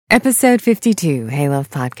Episode 52, Hey Love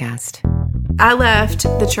Podcast. I left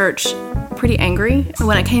the church pretty angry.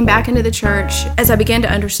 When I came back into the church, as I began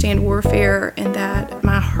to understand warfare and that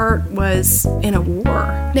my heart was in a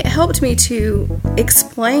war, it helped me to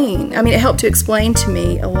explain. It helped to explain to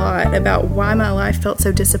me a lot about why my life felt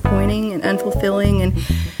so disappointing and unfulfilling.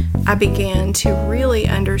 And I began to really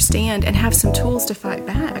understand and have some tools to fight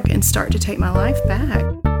back and start to take my life back.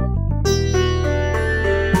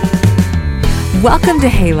 Welcome to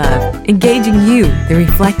Hey Love, engaging you, the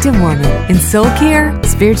reflective woman, in soul care,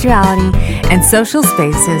 spirituality, and social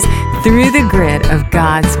spaces through the grid of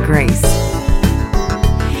God's grace.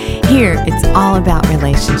 Here, it's all about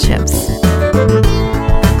relationships.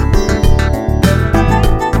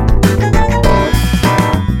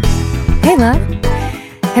 Hey love,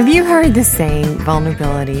 have you heard the saying,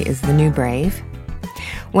 vulnerability is the new brave?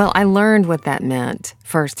 Well, I learned what that meant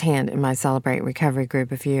firsthand in my Celebrate Recovery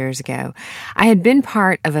group a few years ago. I had been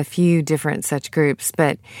part of a few different such groups,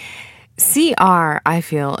 but CR, I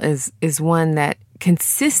feel, is one that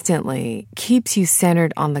consistently keeps you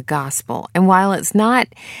centered on the gospel. And while it's not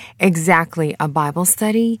exactly a Bible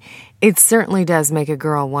study, it certainly does make a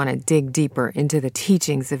girl want to dig deeper into the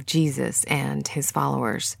teachings of Jesus and his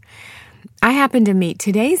followers. I happened to meet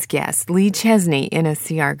today's guest, Chesney, in a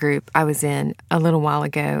CR group I was in a little while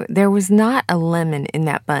ago. There was not a lemon in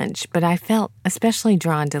that bunch, but I felt especially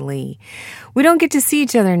drawn to Lee. We don't get to see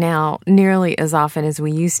each other now nearly as often as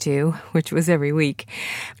we used to, which was every week.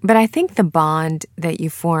 But I think the bond that you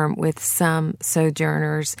form with some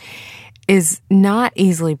sojourners is not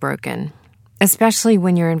easily broken, especially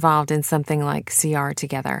when you're involved in something like CR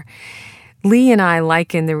together. Lee and I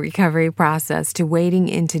liken the recovery process to wading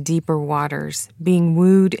into deeper waters, being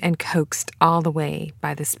wooed and coaxed all the way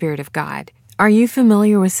by the Spirit of God. Are you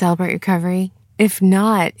familiar with Celebrate Recovery? If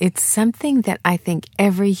not, it's something that I think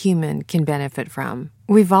every human can benefit from.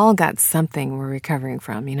 We've all got something we're recovering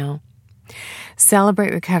from, you know?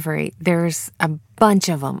 Celebrate Recovery, there's a bunch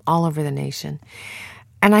of them all over the nation.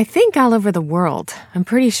 And I think all over the world. I'm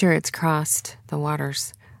pretty sure it's crossed the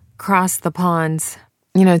waters, crossed the ponds.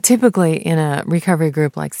 You know, typically in a recovery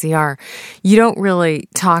group like CR, you don't really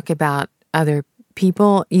talk about other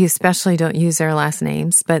people. You especially don't use their last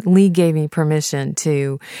names. But Lee gave me permission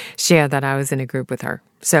to share that I was in a group with her.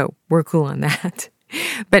 So we're cool on that.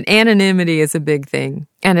 But anonymity is a big thing.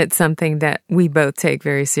 And it's something that we both take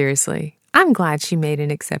very seriously. I'm glad she made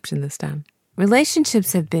an exception this time.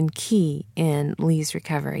 Relationships have been key in Lee's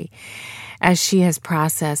recovery as she has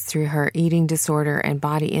processed through her eating disorder and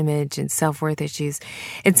body image and self-worth issues.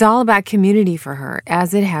 It's all about community for her,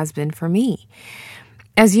 as it has been for me.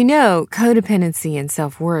 As you know, codependency and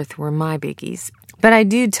self-worth were my biggies, but I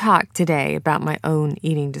do talk today about my own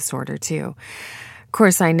eating disorder too. Of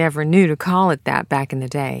course, I never knew to call it that back in the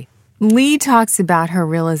day. Lee talks about her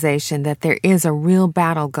realization that there is a real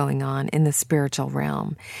battle going on in the spiritual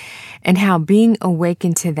realm and how being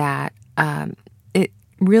awakened to that, it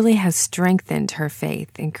really has strengthened her faith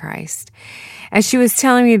in Christ. As she was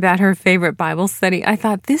telling me about her favorite Bible study, I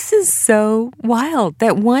thought, this is so wild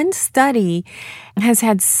that one study has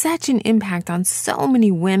had such an impact on so many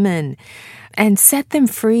women and set them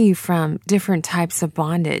free from different types of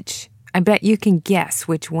bondage. I bet you can guess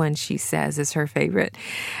which one she says is her favorite.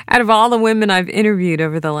 Out of all the women I've interviewed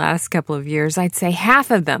over the last couple of years, I'd say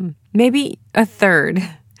half of them, maybe a third,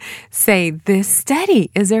 say this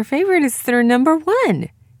study is their favorite. It's their number one.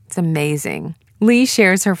 It's amazing. Lee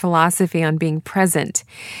shares her philosophy on being present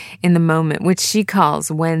in the moment, which she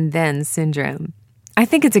calls when-then syndrome. I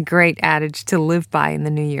think it's a great adage to live by in the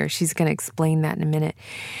new year. She's going to explain that in a minute.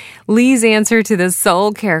 Lee's answer to the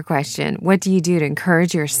soul care question, what do you do to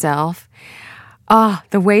encourage yourself?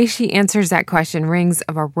 The way she answers that question rings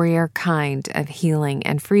of a rare kind of healing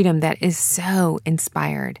and freedom that is so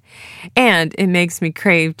inspired. And it makes me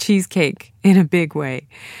crave cheesecake in a big way.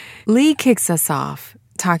 Lee kicks us off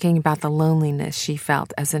talking about the loneliness she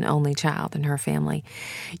felt as an only child in her family.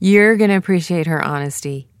 You're going to appreciate her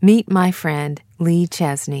honesty. Meet my friend, Lee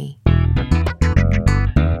Chesney.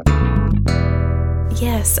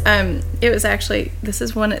 Yes, it was actually,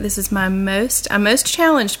 I'm most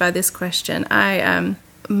challenged by this question.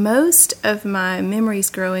 Most of my memories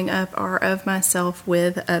growing up are of myself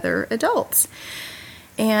with other adults.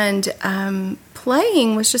 And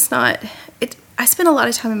playing was just not, I spent a lot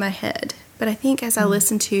of time in my head. But I think as I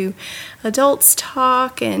listened to adults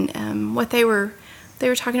talk and what they were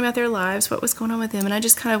talking about their lives, what was going on with them, and I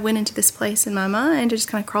just kind of went into this place in my mind. I just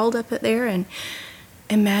kind of crawled up there and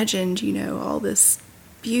imagined, all this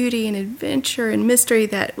beauty and adventure and mystery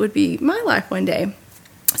that would be my life one day.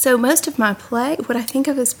 So most of my play, what I think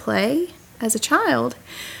of as play as a child,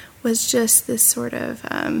 was just this sort of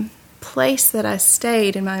place that I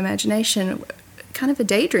stayed in my imagination, kind of a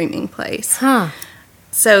daydreaming place. Huh.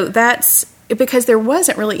 So that's because there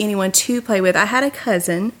wasn't really anyone to play with. I had a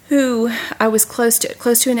cousin who I was close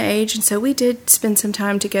to in age, and so we did spend some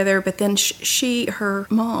time together, but then her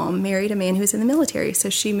mom married a man who was in the military, so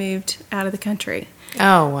she moved out of the country.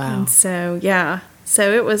 Oh, wow. And so, yeah.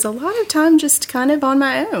 So it was a lot of time just kind of on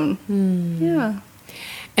my own. Yeah.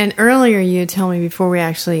 And earlier you had told me before we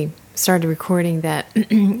actually started recording that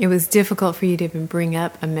it was difficult for you to even bring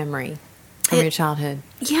up a memory from your childhood.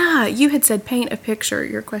 Yeah, you had said paint a picture.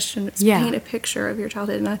 Your question was paint a picture of your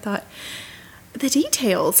childhood. And I thought the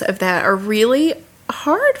details of that are really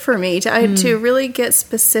hard for me to really get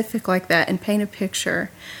specific like that and paint a picture.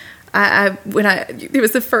 It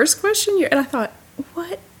was the first question, and I thought,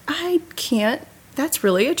 what? I can't. That's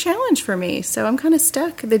really a challenge for me. So I'm kind of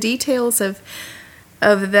stuck. The details of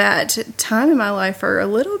that time in my life are a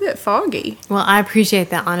little bit foggy. Well, I appreciate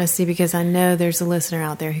that honesty because I know there's a listener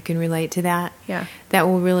out there who can relate to that. Yeah. That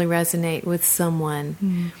will really resonate with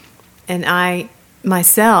someone. And I,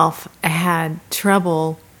 myself, had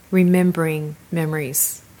trouble remembering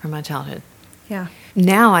memories from my childhood. Yeah.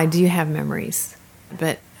 Now I do have memories,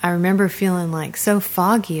 but I remember feeling like so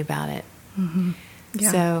foggy about it.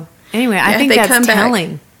 Yeah. So, anyway, I think that's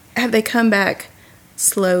telling. Have they come back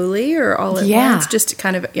slowly or all at once? Just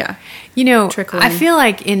kind of, trickling. I feel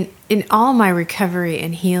like in all my recovery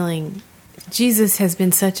and healing, Jesus has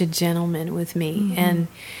been such a gentleman with me. And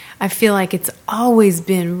I feel like it's always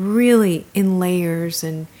been really in layers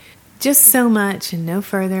and just so much and no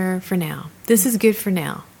further for now. This is good for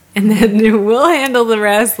now. And then we'll handle the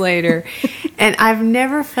rest later. And I've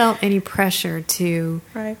never felt any pressure to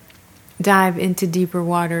dive into deeper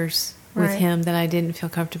waters with him that I didn't feel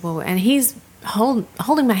comfortable with. And he's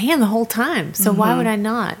holding my hand the whole time. So why would I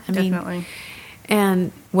not? Definitely.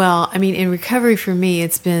 In recovery for me,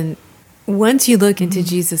 it's been, once you look into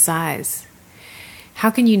Jesus' eyes,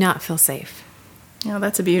 how can you not feel safe? Oh,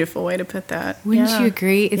 that's a beautiful way to put that. Wouldn't you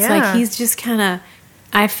agree? It's like he's just kind of,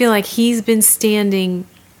 I feel like he's been standing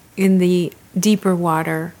in the deeper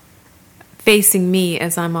water facing me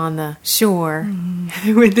as I'm on the shore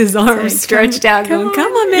with his arms stretched out going,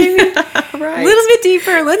 come on, baby. A little bit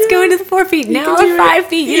deeper. Let's go into the 4 feet. Now 5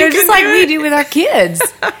 feet. Just like we do with our kids.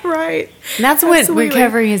 Right. And that's what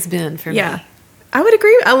recovery has been for me. I would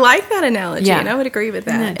agree. I like that analogy, and I would agree with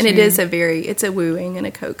that. Isn't that and true? it's a wooing and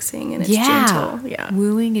a coaxing, and it's gentle. Yeah.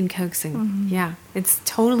 Wooing and coaxing. Yeah. It's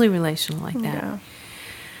totally relational like that. Yeah.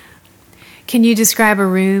 Can you describe a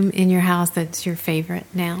room in your house that's your favorite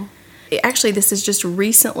now? Actually, this has just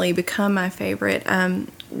recently become my favorite.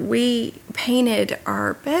 We painted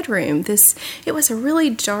our bedroom. It was a really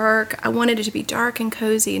dark, I wanted it to be dark and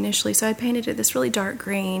cozy initially, so I painted it this really dark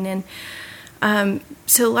green. And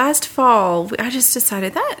so last fall, I just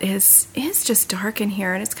decided that is just dark in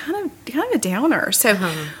here, and it's kind of a downer. So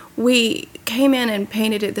we came in and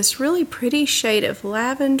painted it this really pretty shade of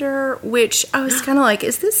lavender, which I was kind of like,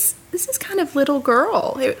 this is kind of little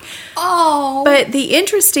girl. But the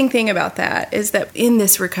interesting thing about that is that in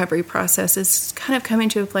this recovery process is kind of coming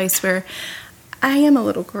to a place where I am a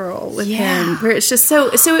little girl with him, where it's just so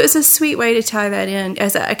it was a sweet way to tie that in.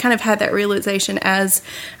 As I kind of had that realization as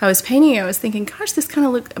I was painting, I was thinking, gosh, this kind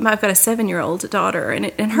of I've got a 7-year-old daughter,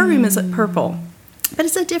 and her room is purple. But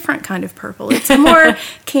it's a different kind of purple. It's a more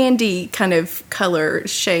candy kind of color,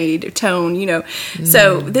 shade, tone,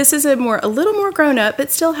 So this is a little more grown up, but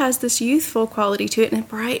still has this youthful quality to it, in a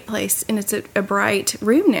bright place, and it's a bright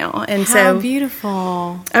room now. And How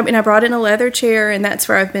beautiful! I brought in a leather chair, and that's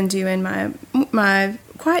where I've been doing my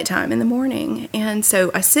quiet time in the morning. And so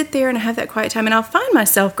I sit there and I have that quiet time, and I'll find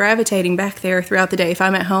myself gravitating back there throughout the day. If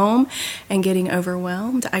I'm at home and getting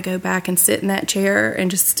overwhelmed, I go back and sit in that chair and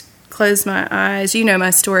just close my eyes. My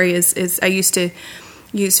story is I used to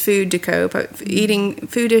use food to cope. Eating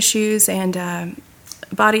food issues and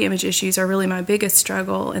body image issues are really my biggest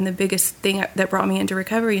struggle and the biggest thing that brought me into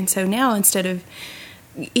recovery. And so now, instead of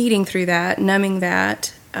eating through that, numbing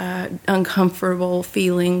that uncomfortable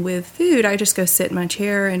feeling with food, I just go sit in my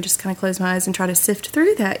chair and just kind of close my eyes and try to sift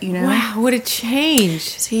through that, Wow, what a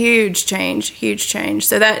change. It's a huge change.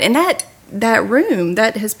 So that room,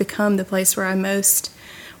 that has become the place where I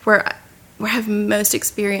have most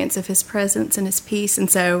experience of his presence and his peace. And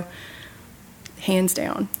so, hands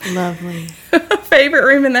down. Lovely. Favorite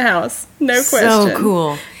room in the house. No question. So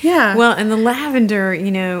cool. Yeah. Well, and the lavender, I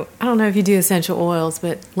don't know if you do essential oils,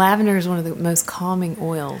 but lavender is one of the most calming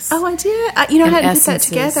oils. Oh, I did. I hadn't put that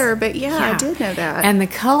together, but I did know that. And the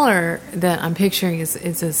color that I'm picturing is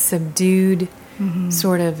a subdued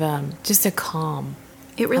sort of, just a calm.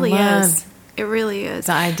 It really is. It really is.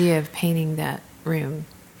 The idea of painting that room.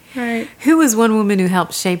 Right. Who was one woman who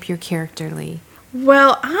helped shape your character, Lee?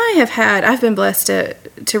 Well, I've been blessed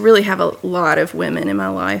to really have a lot of women in my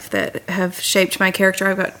life that have shaped my character.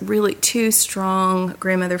 I've got really 2 strong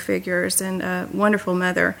grandmother figures and a wonderful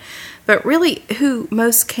mother. But really, who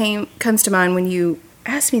most comes to mind when you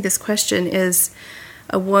ask me this question is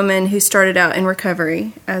a woman who started out in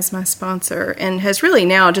recovery as my sponsor and has really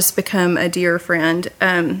now just become a dear friend.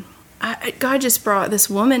 God just brought this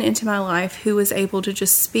woman into my life who was able to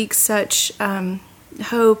just speak such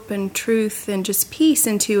hope and truth and just peace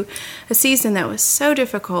into a season that was so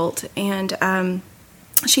difficult. And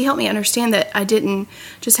she helped me understand that I didn't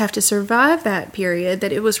just have to survive that period,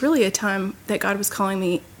 that it was really a time that God was calling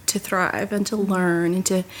me to thrive and to learn and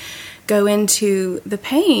to go into the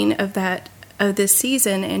pain of this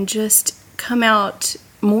season and just come out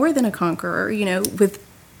more than a conqueror,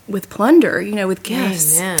 with plunder, with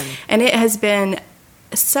gifts. Amen. And it has been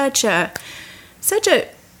such a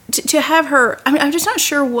to have her. I mean, I'm just not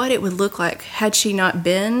sure what it would look like had she not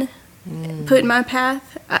been put in my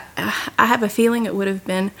path. I have a feeling it would have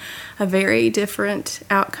been a very different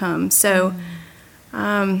outcome. So,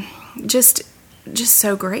 just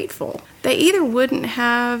so grateful. They either wouldn't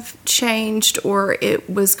have changed or it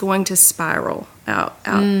was going to spiral out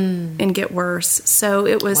and get worse. So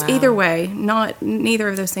it was either way, neither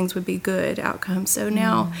of those things would be good outcomes. So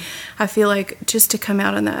now I feel like just to come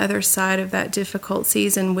out on the other side of that difficult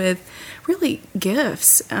season with really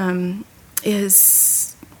gifts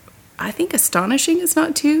is, I think, astonishing is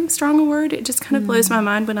not too strong a word. It just kind of blows my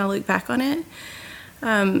mind when I look back on it.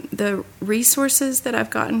 The resources that I've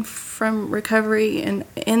gotten from recovery, and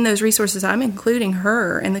in those resources I'm including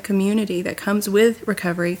her and the community that comes with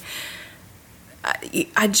recovery.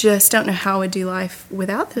 I just don't know how I would do life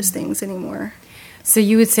without those things anymore. So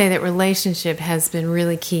you would say that relationship has been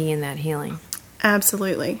really key in that healing?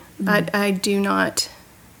 Absolutely. I do not,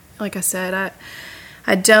 like I said,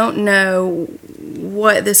 I don't know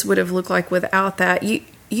what this would have looked like without that.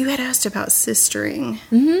 You had asked about sistering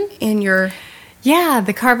in your... Yeah,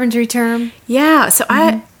 the carpentry term. Yeah, so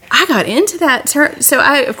I got into that term. So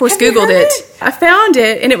I, of course, Googled it. I found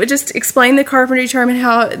it, and it would just explain the carpentry term and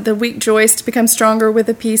how the weak joist becomes stronger with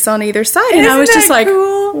a piece on either side. And I was just like,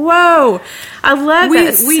 cool? Whoa, I love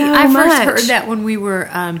that so I much. first heard that when we were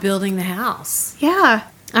building the house. Yeah.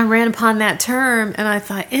 I ran upon that term, and I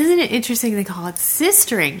thought, isn't it interesting they call it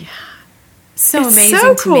sistering? So it's amazing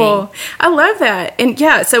so to cool. me. I love that. And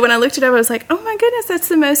yeah, so when I looked it up, I was like, oh my goodness, that's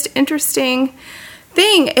the most interesting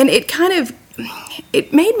thing. And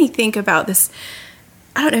it made me think about this.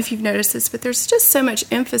 I don't know if you've noticed this, but there's just so much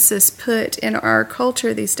emphasis put in our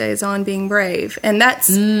culture these days on being brave. And that's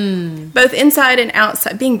both inside and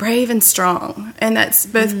outside, being brave and strong. And that's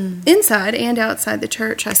both inside and outside the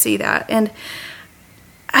church. I see that. And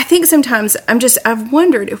I think sometimes I've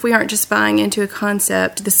wondered if we aren't just buying into a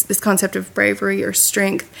concept, this concept of bravery or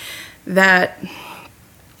strength that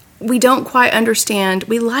we don't quite understand.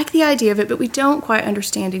 We like the idea of it, but we don't quite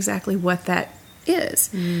understand exactly what that is.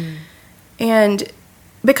 And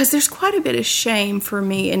because there's quite a bit of shame for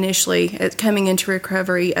me initially at coming into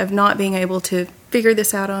recovery of not being able to figure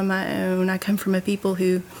this out on my own. I come from a people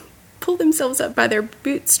who pull themselves up by their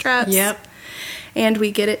bootstraps. Yep. And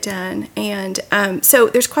we get it done. And so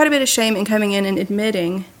there's quite a bit of shame in coming in and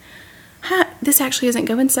admitting, this actually isn't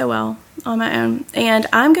going so well on my own, and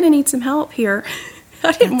I'm going to need some help here.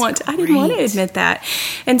 I didn't want to admit that.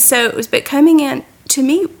 And so, but coming in, to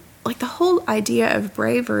me, like the whole idea of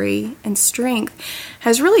bravery and strength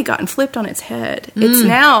has really gotten flipped on its head. It's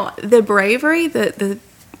now the bravery, the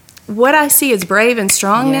what I see as brave and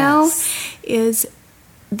strong now is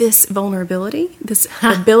this vulnerability, this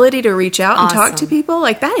ability to reach out and talk to people.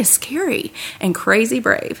 Like, that is scary and crazy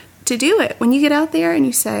brave to do it. When you get out there and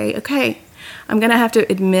you say, okay, I'm going to have to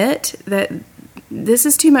admit that this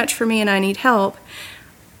is too much for me and I need help.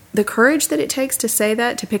 The courage that it takes to say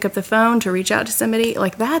that, to pick up the phone, to reach out to somebody,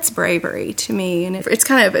 like, that's bravery to me. And it's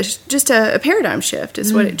kind of just a paradigm shift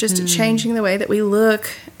is what just changing the way that we look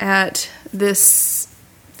at this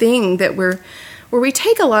thing that where we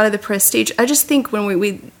take a lot of the prestige. I just think when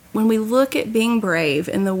we look at being brave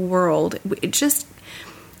in the world, what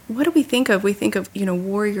do we think of? We think of,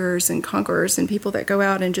 warriors and conquerors and people that go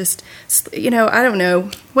out and just, I don't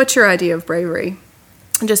know. What's your idea of bravery?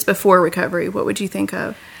 Just before recovery, what would you think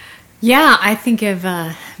of? Yeah, I think of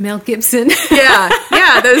Mel Gibson. Yeah,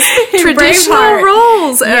 those traditional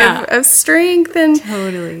roles of strength and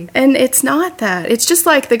totally. And it's not that. It's just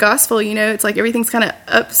like the gospel, it's like everything's kind of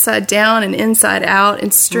upside down and inside out,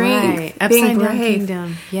 and strength, right. being upside brave. Down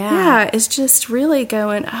kingdom. Yeah, it's just really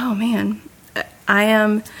going, oh man, I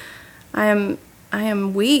am I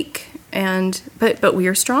am weak, but we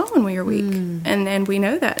are strong when we are weak, and we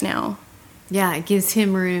know that now. Yeah, it gives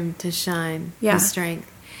him room to shine, his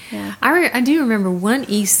strength. Yeah. I do remember one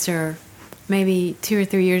Easter, maybe 2 or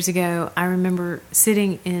 3 years ago, I remember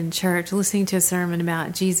sitting in church, listening to a sermon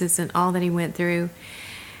about Jesus and all that he went through,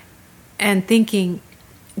 and thinking,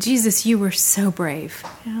 Jesus, you were so brave.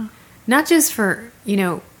 Yeah. Not just for,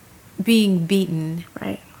 being beaten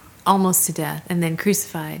Right. almost to death and then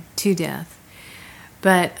crucified to death,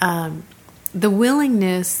 but the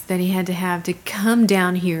willingness that he had to have to come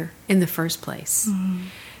down here in the first place,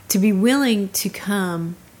 to be willing to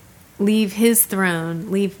come, leave his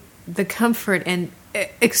throne, leave the comfort and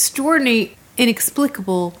extraordinary,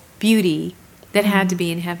 inexplicable beauty that had to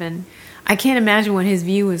be in heaven. I can't imagine what his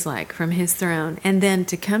view was like from his throne. And then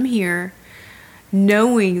to come here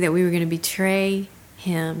knowing that we were going to betray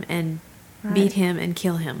him and beat him and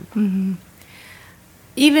kill him. Mm-hmm.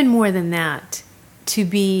 Even more than that, to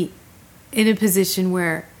be in a position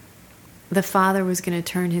where the Father was going to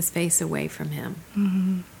turn his face away from him.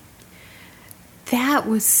 Mm-hmm. That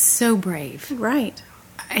was so brave. Right.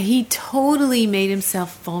 He totally made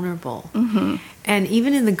himself vulnerable. Mm-hmm. And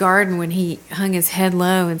even in the garden when he hung his head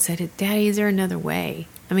low and said, Daddy, is there another way?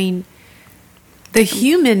 I mean, the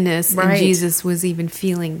humanness in Jesus was even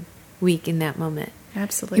feeling weak in that moment.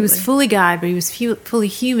 Absolutely. He was fully God, but he was fully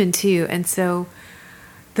human too. And so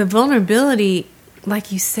the vulnerability,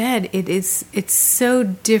 like you said, it's so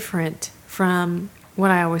different from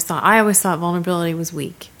what I always thought. I always thought vulnerability was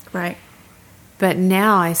weak. Right. But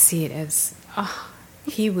now I see it as,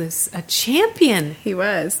 he was a champion. He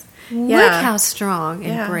was. Look how strong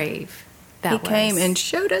and brave that was. He came and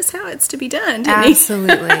showed us how it's to be done, didn't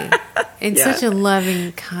Absolutely. In such a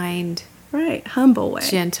loving, kind, humble way.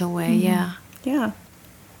 Gentle way, Mm-hmm. Yeah.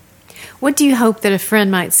 What do you hope that a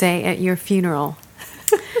friend might say at your funeral?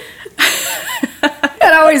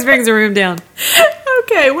 That always brings the room down.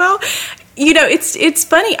 Okay, well, it's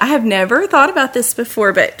funny. I have never thought about this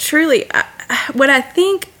before, but truly, what I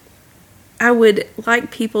think I would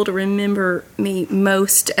like people to remember me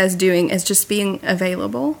most as doing is just being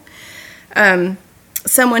available.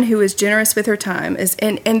 Someone who is generous with her time is,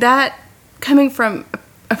 and that coming from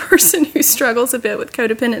a person who struggles a bit with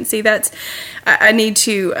codependency, I need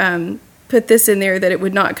to put this in there, that it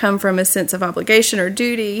would not come from a sense of obligation or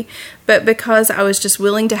duty, but because I was just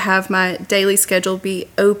willing to have my daily schedule be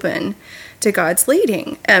open to God's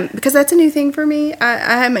leading. Because that's a new thing for me.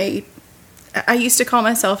 I used to call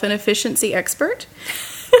myself an efficiency expert.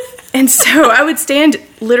 And so I would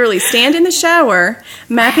literally stand in the shower,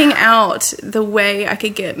 mapping out the way I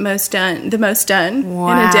could get the most done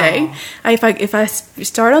in a day. If I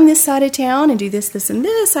start on this side of town and do this, this, and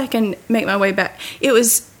this, I can make my way back.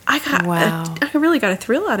 I really got a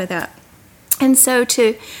thrill out of that. And so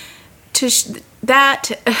so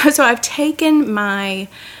I've taken my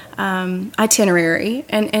itinerary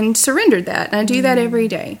and surrendered that, and I do that every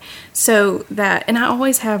day. And I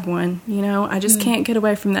always have one. I just can't get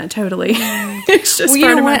away from that totally. It's just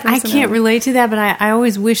part of my personality. I can't relate to that, but I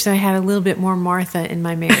always wish I had a little bit more Martha in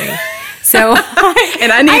my Mary. So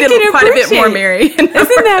and I needed quite a bit more Mary. Isn't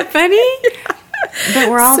that funny? Yeah. But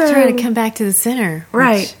we're all trying to come back to the center.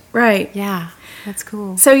 Right. Yeah. That's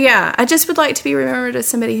cool. So I just would like to be remembered as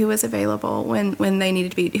somebody who was available when they needed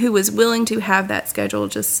to be, who was willing to have that schedule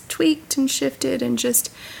just tweaked and shifted, and just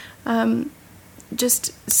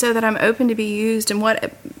so that I'm open to be used in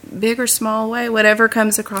what big or small way, whatever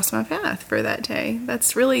comes across my path for that day.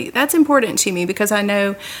 That's important to me, because I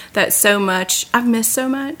know that I've missed so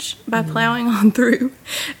much by plowing on through.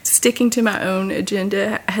 Sticking to my own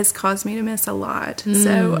agenda has caused me to miss a lot.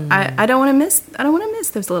 So I don't want to miss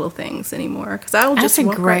those little things anymore, because I'll just That's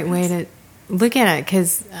a great way to look at it,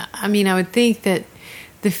 because I would think that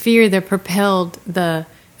the fear that propelled the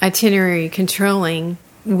itinerary controlling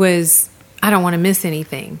was, I don't want to miss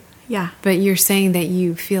anything. Yeah. But you're saying that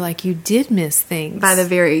you feel like you did miss things by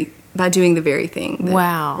doing the very thing.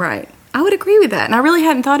 Wow. Right. I would agree with that. And I really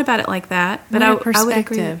hadn't thought about it like that, but I would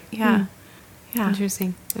agree. Yeah. Yeah.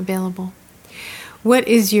 Interesting. Available. What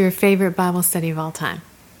is your favorite Bible study of all time?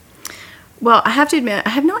 Well, I have to admit,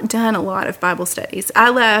 I have not done a lot of Bible studies. I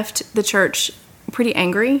left the church pretty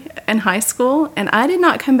angry in high school, and I did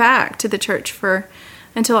not come back to the church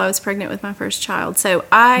until I was pregnant with my first child. So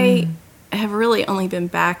I have really only been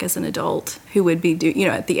back as an adult who would be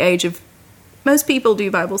at the age of, most people do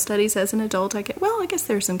Bible studies as an adult. I guess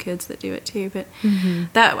there are some kids that do it too, but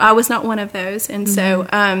that I was not one of those. And so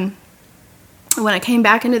when I came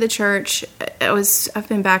back into the church, I've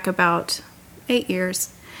been back about 8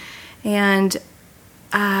 years, and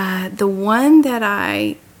the one that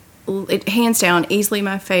I hands down, easily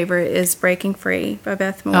my favorite is Breaking Free by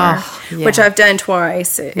Beth Moore, Oh, yeah. which I've done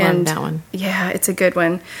twice. Love that one. Yeah, it's a good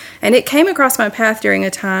one. And it came across my path during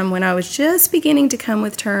a time when I was just beginning to come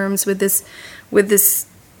with terms with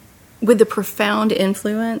the profound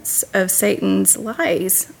influence of Satan's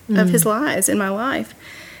lies, of his lies in my life.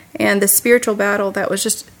 And the spiritual battle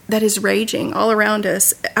that is raging all around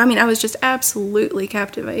us. I mean, I was just absolutely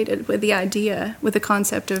captivated with the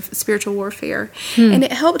concept of spiritual warfare. And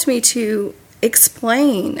it helped me to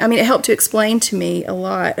explain to me a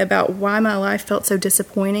lot about why my life felt so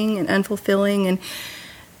disappointing and unfulfilling. And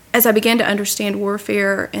as I began to understand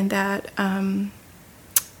warfare and that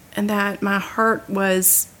my heart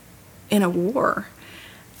was in a war,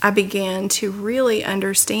 I began to really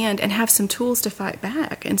understand and have some tools to fight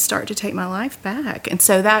back and start to take my life back. And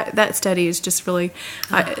so that study is just really,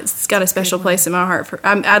 it's got a special place in my heart.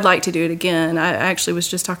 I'd like to do it again. I actually was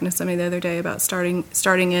just talking to somebody the other day about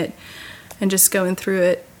starting it and just going through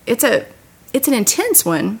it. It's an intense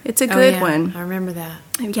one. It's a good one. I remember that.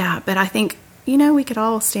 Yeah, but I think, we could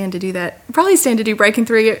all stand to do that. Probably stand to do Breaking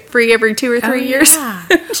Free every 2 or 3 years. Yeah.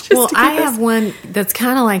 Well, I have one that's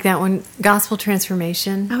kind of like that one, Gospel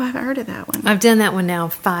Transformation. Oh, I haven't heard of that one. I've done that one now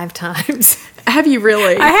 5 times. Have you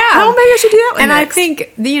really? I have. Oh, maybe I should do that one And next. I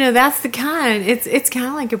think, that's the kind. It's kind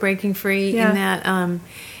of like a Breaking Free in that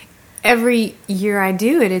every year I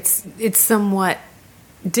do it, it's somewhat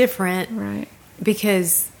different. Right.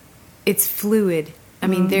 Because it's fluid. I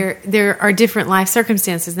mean, there are different life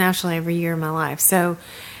circumstances naturally every year in my life. So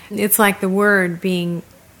it's like the Word being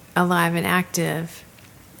alive and active.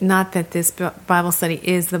 Not that this Bible study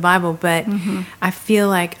is the Bible, but I feel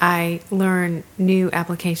like I learn new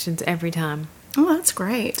applications every time. Oh, that's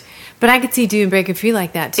great. But I could see doing Breaking Free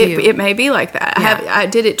like that, too. It may be like that. Yeah. I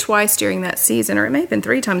did it twice during that season, or it may have been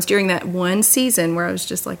 3 times during that one season where I was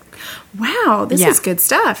just like, wow, this is good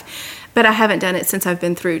stuff. But I haven't done it since I've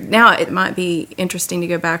been through. Now it might be interesting to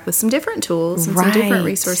go back with some different tools and some different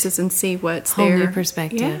resources and see what's Whole there. new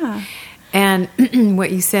perspective. Yeah. And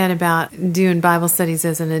what you said about doing Bible studies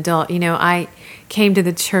as an adult, I came to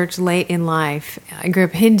the church late in life. I grew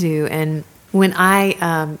up Hindu, and when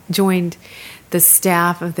I joined the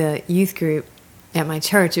staff of the youth group at my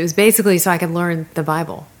church, it was basically so I could learn the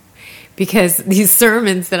Bible. Because these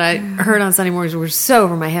sermons that I heard on Sunday mornings were so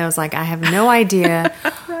over my head. I was like, I have no idea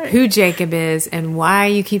who Jacob is and why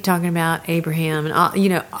you keep talking about Abraham.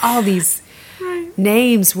 And all these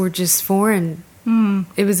names were just foreign.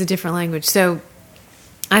 It was a different language. So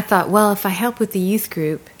I thought, well, if I help with the youth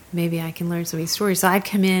group, maybe I can learn some of these stories. So I'd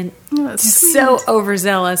come in so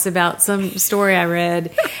overzealous about some story I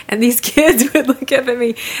read, and these kids would look up at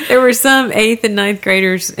me. There were some 8th and 9th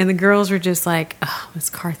graders, and the girls were just like, oh, Miss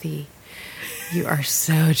Carthy, you are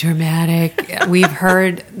so dramatic. We've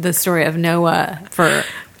heard the story of Noah for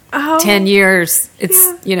 10 years.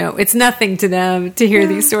 It's nothing to them to hear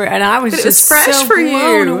these stories. And I was just fresh so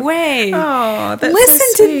blown away. Oh, that's Listen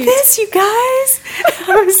so to this, you guys.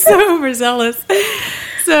 I was so overzealous.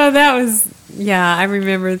 So that was, I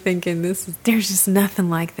remember thinking, there's just nothing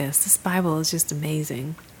like this. This Bible is just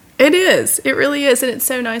amazing. It is. It really is. And it's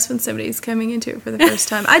so nice when somebody's coming into it for the first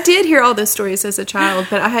time. I did hear all those stories as a child,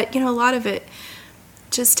 but I had, a lot of it,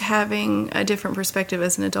 just having a different perspective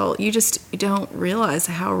as an adult, you don't realize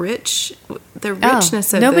how rich, the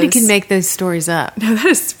richness of nobody this. Can make those stories up. No, that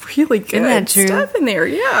is really good Isn't that true? Stuff in there,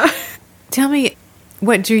 yeah. Tell me,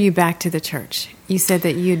 what drew you back to the church? You said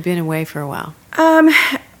that you had been away for a while.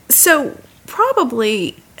 So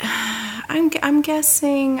probably, I'm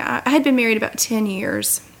guessing, I had been married about 10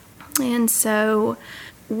 years. And so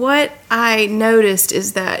what I noticed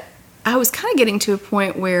is that I was kind of getting to a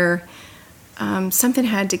point where something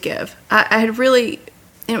had to give. I had really,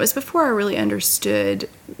 and it was before I really understood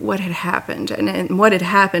what had happened. And what had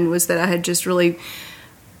happened was that I had just really,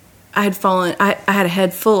 I had a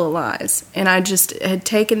head full of lies. And I just had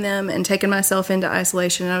taken them and taken myself into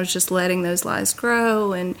isolation. And I was just letting those lies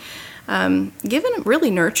grow and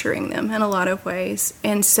really nurturing them in a lot of ways.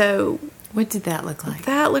 And so... What did that look like?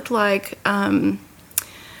 That looked like...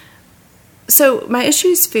 So my issue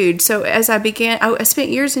is food. So as I began, I spent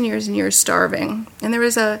years and years and years starving. And there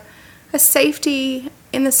was a safety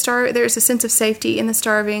in the starving. There's a sense of safety in the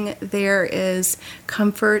starving. There is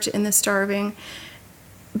comfort in the starving.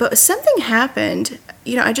 But something happened.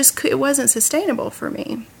 It wasn't sustainable for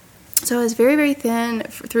me. So I was very, very thin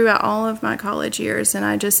throughout all of my college years, and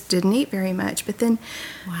I just didn't eat very much. But then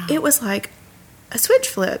It was like a switch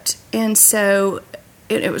flipped. And so...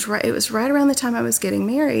 It was right around the time I was getting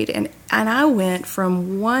married, and I went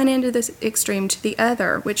from one end of the extreme to the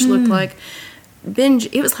other, which looked like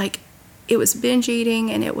binge. It was binge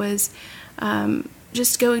eating, and it was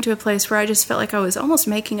just going to a place where I just felt like I was almost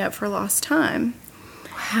making up for lost time.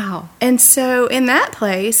 Wow. And so in that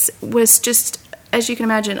place was just, as you can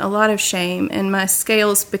imagine, a lot of shame, and my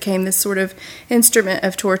scales became this sort of instrument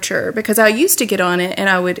of torture, because I used to get on it, and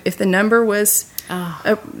I would, if the number was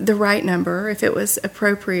the right number, if it was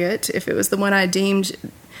appropriate, if it was the one I deemed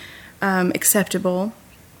acceptable,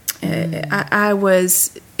 I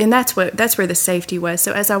was, and that's where the safety was.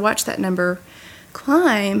 So as I watched that number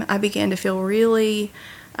climb, I began to feel really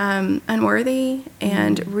unworthy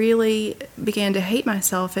and really began to hate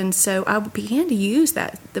myself. And so I began to use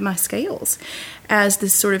my scales as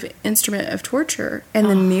this sort of instrument of torture. And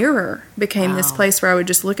the mirror became this place where I would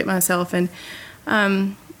just look at myself and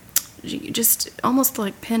just almost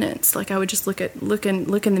like penance. Like I would just look in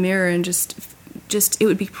the mirror and just it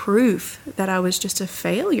would be proof that I was just a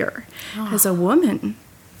failure as a woman.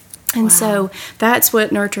 And so that's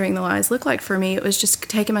what nurturing the lies looked like for me. It was just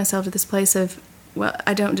taking myself to this place of, well,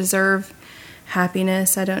 I don't deserve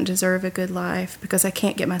happiness. I don't deserve a good life because I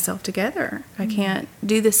can't get myself together. I can't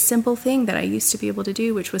do this simple thing that I used to be able to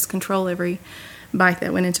do, which was control every bite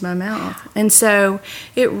that went into my mouth. And so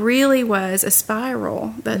it really was a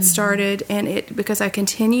spiral that started, and because I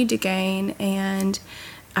continued to gain, and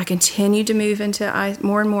I continued to move into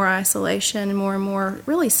more and more isolation and more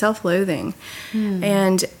really self-loathing.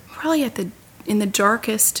 And probably in the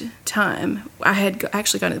darkest time, I had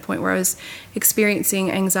actually gotten to the point where I was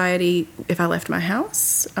experiencing anxiety if I left my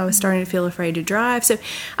house. I was starting to feel afraid to drive. So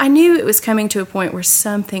I knew it was coming to a point where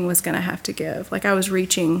something was going to have to give. Like I was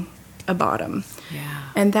reaching a bottom.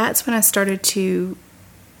 Yeah. And that's when I started to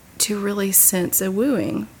really sense a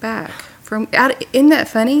wooing back. Isn't that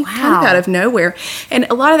funny? Wow. Kind of out of nowhere. And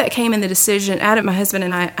a lot of that came in the decision. My husband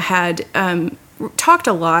and I had talked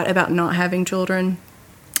a lot about not having children.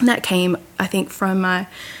 And that came, I think, from my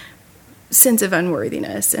sense of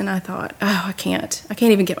unworthiness. And I thought, I can't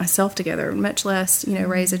even get myself together, much less,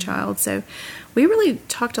 raise a child. So we really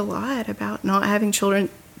talked a lot about not having children.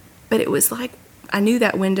 But it was like I knew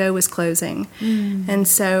that window was closing. And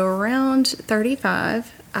so around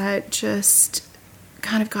 35, I just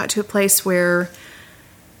kind of got to a place where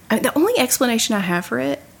the only explanation I have for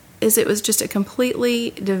it is it was just a completely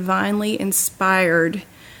divinely inspired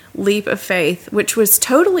leap of faith, which was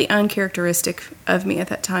totally uncharacteristic of me at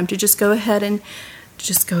that time, to just go ahead and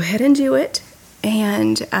do it.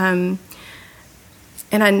 And I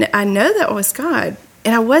know that was God,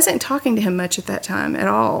 and I wasn't talking to him much at that time at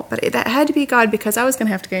all, but that had to be God, because I was going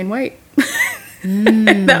to have to gain weight.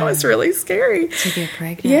 And that was really scary. To get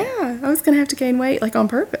pregnant. Yeah, I was going to have to gain weight, like on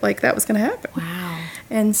purpose, like that was going to happen. Wow.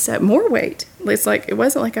 And so more weight. It's like, it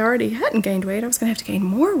wasn't like I already hadn't gained weight. I was going to have to gain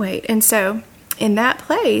more weight. And so in that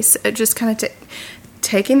place, just kind of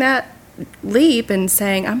taking that leap and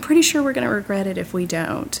saying, I'm pretty sure we're going to regret it if we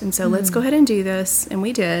don't. And so let's go ahead and do this. And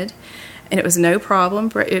we did. And it was no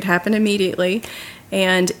problem. It happened immediately.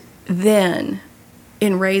 And then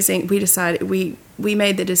in raising, we decided, we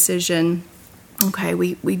made the decision, okay,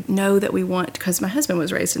 we know that we want, because my husband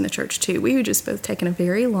was raised in the church too. We were just both taking a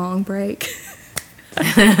very long break.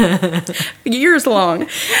 Years long.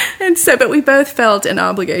 And so, but we both felt an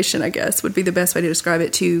obligation, I guess, would be the best way to describe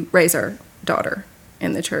it, to raise our daughter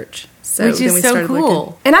in the church. So which is so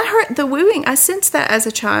cool. And I heard the wooing, I sensed that as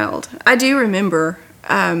a child. I do remember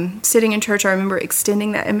sitting in church. I remember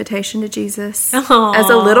extending that invitation to Jesus as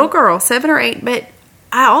a little girl, 7 or 8. But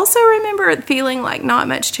I also remember feeling like not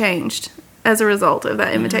much changed as a result of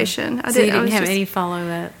that invitation. So you didn't have any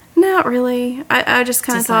follow-up? Not really. I just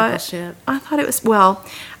kind of thought, I thought it was,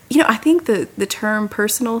 I think the term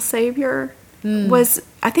personal savior was,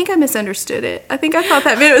 I think I misunderstood it. I think I thought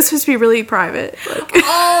that meant it was supposed to be really private. Like,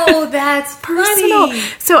 that's personal. funny.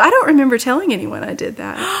 So I don't remember telling anyone I did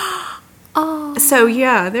that. So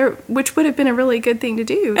yeah, which would have been a really good thing to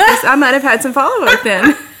do, because I might have had some follow-up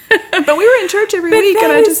then. But we were in church every week,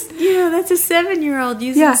 and I just... that's a 7-year-old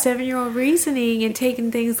using 7-year-old reasoning and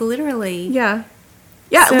taking things literally. Yeah.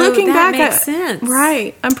 Yeah, so looking that back, makes sense.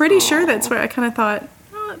 Right. I'm pretty sure that's where I kind of thought,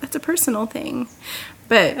 that's a personal thing.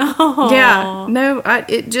 But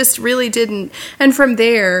it just really didn't. And from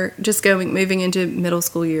there, just moving into middle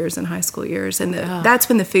school years and high school years, and that's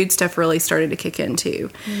when the food stuff really started to kick in too.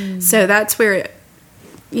 So that's where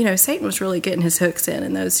Satan was really getting his hooks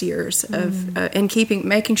in those years of and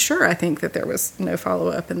making sure, I think, that there was no follow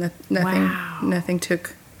up and that nothing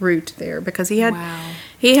took root there, because he had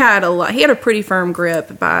a pretty firm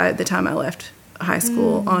grip by the time I left high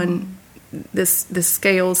school on this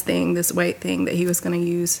scales thing, this weight thing that he was going to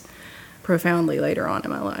use profoundly later on in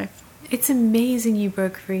my life. It's amazing you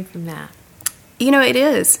broke free from that. It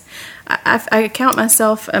is. I count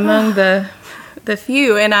myself among the the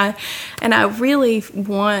few, and I really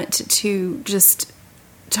want to just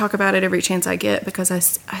talk about it every chance I get, because I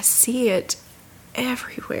see it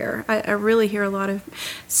everywhere. I really hear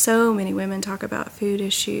so many women talk about food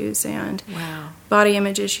issues and body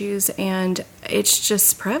image issues, and it's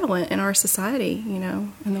just prevalent in our society,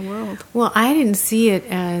 in the world. Well, I didn't see it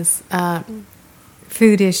as a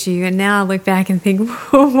food issue, and now I look back and think,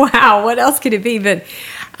 wow, what else could it be? But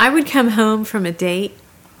I would come home from a date,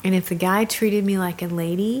 and if the guy treated me like a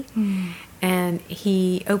lady and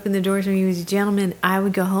he opened the doors and he was a gentleman, I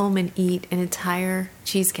would go home and eat an entire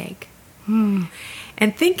cheesecake.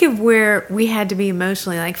 And think of where we had to be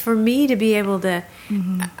emotionally. Like, for me to be able to,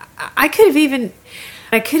 I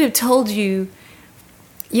could have told you,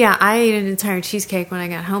 yeah, I ate an entire cheesecake when I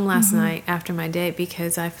got home last night after my date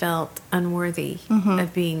because I felt unworthy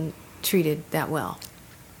of being treated that well.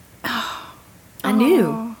 I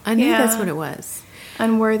knew that's what it was.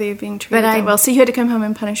 Unworthy of being treated that well. So you had to come home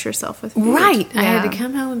and punish yourself with food. Right. Yeah. I had to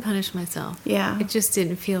come home and punish myself. Yeah. It just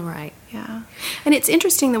didn't feel right. Yeah. And it's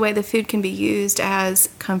interesting the way the food can be used as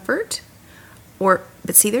comfort, but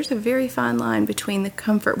see, there's a very fine line between the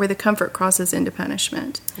comfort, where the comfort crosses into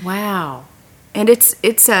punishment. Wow. And it's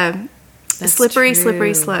a slippery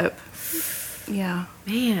slope. Yeah.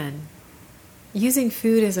 Man. Using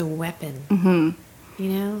food as a weapon.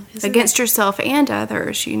 Against yourself and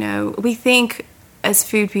others, We think, as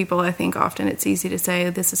food people, I think often it's easy to say,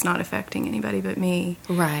 this is not affecting anybody but me.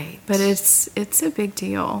 Right. But it's a big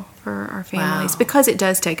deal for our families because it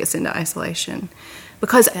does take us into isolation.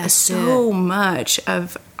 Because so much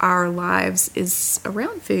of our lives is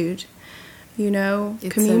around food.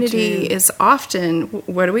 It's Community so is often,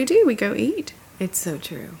 what do? We go eat. It's so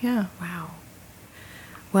true. Yeah. Wow.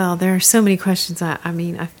 Well, there are so many questions.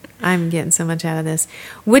 I'm getting so much out of this.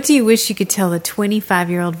 What do you wish you could tell the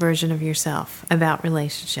 25-year-old version of yourself about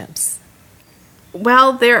relationships?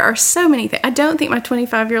 Well, there are so many things. I don't think my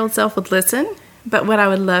 25-year-old self would listen, but what I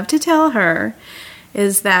would love to tell her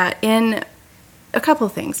is that in a couple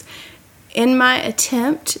of things. In my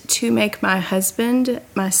attempt to make my husband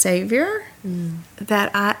my savior,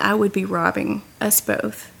 that I would be robbing us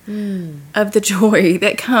both of the joy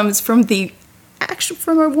that comes from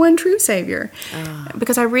from our one true Savior.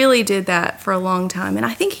 Because I really did that for a long time, and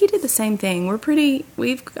I think he did the same thing.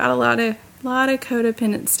 We've got a lot of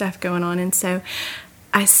codependent stuff going on, and so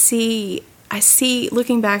I see,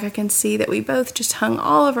 looking back, I can see that we both just hung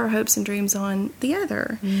all of our hopes and dreams on the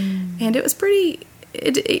other, and it was pretty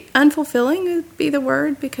unfulfilling would be the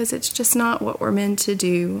word, because it's just not what we're meant to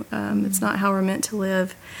do. It's not how we're meant to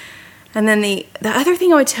live. And then the other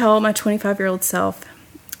thing I would tell my 25-year-old self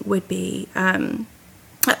would be,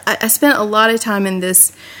 I spent a lot of time in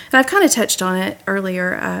this, and I've kind of touched on it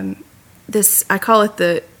earlier, I call it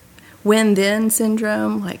the when-then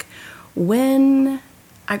syndrome, like when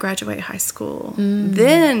I graduate high school,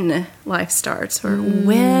 then life starts, or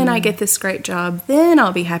when I get this great job, then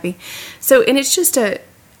I'll be happy. So, and it's just it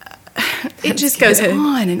just goes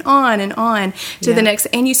on and on and on to the next,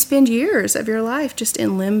 and you spend years of your life just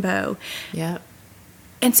in limbo. Yeah.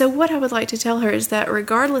 And so what I would like to tell her is that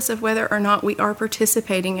regardless of whether or not we are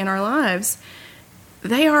participating in our lives,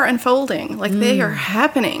 they are unfolding, like they are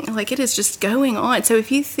happening, like it is just going on. So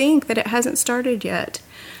if you think that it hasn't started yet,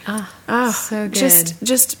 so good.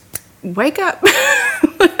 Just wake up.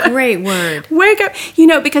 Great word. Wake up.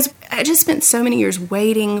 Because I just spent so many years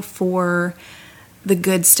waiting for the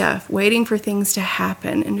good stuff, waiting for things to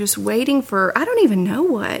happen, and just waiting for, I don't even know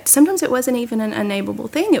what. Sometimes it wasn't even an unable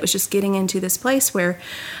thing. It was just getting into this place where,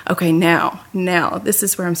 okay, now, this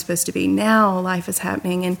is where I'm supposed to be. Now life is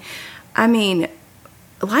happening. And I mean,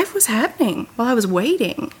 life was happening while I was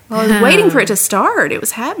waiting. While I was waiting for it to start, it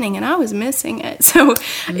was happening, and I was missing it. So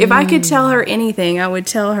if I could tell her anything, I would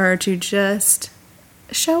tell her to just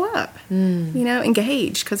show up,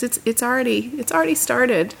 engage, because it's already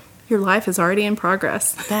started. Your life is already in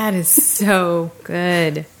progress. That is so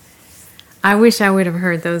good. I wish I would have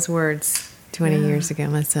heard those words 20 years ago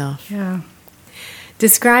myself. Yeah.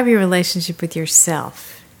 Describe your relationship with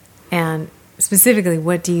yourself, and specifically,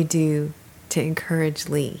 what do you do to encourage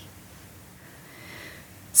Lee?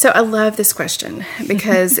 So I love this question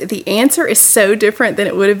because the answer is so different than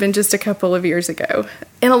it would have been just a couple of years ago.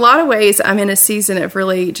 In a lot of ways, I'm in a season of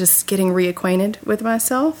really just getting reacquainted with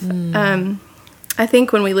myself. I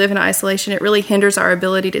think when we live in isolation, it really hinders our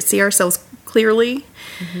ability to see ourselves clearly.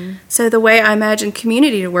 So the way I imagine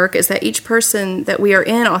community to work is that each person that we are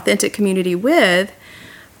in authentic community with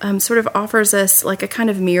sort of offers us like a kind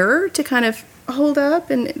of mirror to kind of hold up,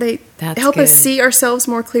 and they help us see ourselves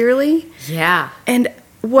more clearly. Yeah. And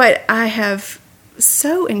what I have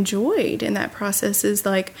so enjoyed in that process is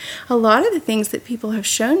like a lot of the things that people have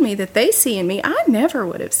shown me that they see in me, I never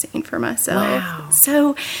would have seen for myself. Wow.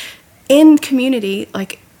 So in community,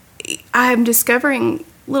 like I'm discovering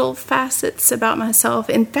little facets about myself.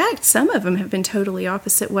 In fact, some of them have been totally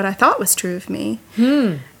opposite what I thought was true of me.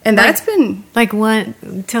 And that's been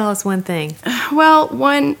tell us one thing. Well,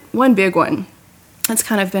 one big one that's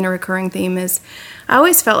kind of been a recurring theme is I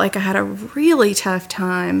always felt like I had a really tough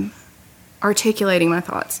time articulating my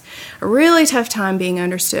thoughts, a really tough time being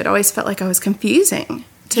understood. I always felt like I was confusing.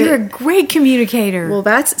 You're a great communicator.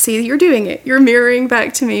 Well, see, you're doing it. You're mirroring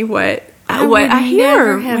back to me what I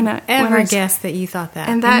hear when I guessed that you thought that.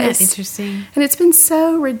 And Isn't that interesting? And it's been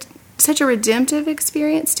such a redemptive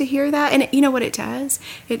experience to hear that. And you know what it does?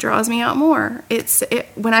 It draws me out more.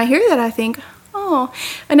 When I hear that, I think, oh,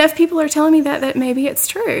 enough people are telling me that maybe it's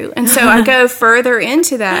true. And so I go further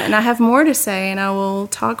into that, and I have more to say, and I will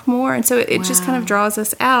talk more. And so it just kind of draws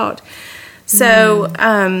us out. So,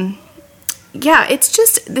 yeah, it's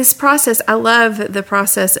just this process. I love the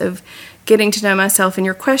process of getting to know myself. And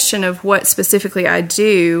your question of what specifically I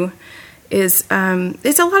do is,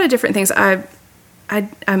 it's a lot of different things. I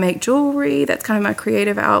make jewelry. That's kind of my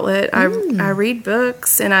creative outlet. I read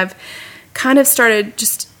books, and I've kind of started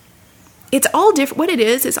it's all different. What it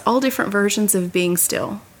is, it's all different versions of being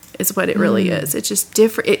still is what it really is. It's just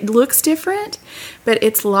different. It looks different, but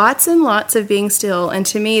it's lots and lots of being still. And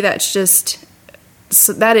to me, that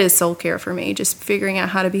is soul care for me. Just figuring out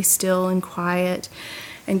how to be still and quiet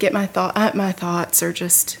and get my thoughts are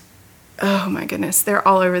just, oh my goodness, they're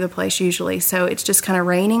all over the place usually. So it's just kind of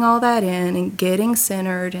reining all that in and getting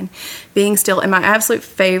centered and being still. And my absolute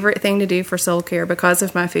favorite thing to do for soul care because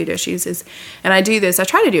of my food issues is, and I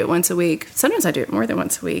try to do it once a week. Sometimes I do it more than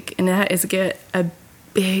once a week. And that is get a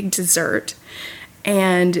big dessert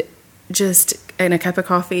and and a cup of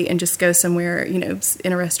coffee and just go somewhere, in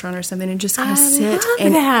a restaurant or something and just kind of sit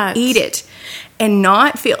and eat it and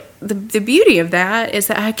not feel. The beauty of that is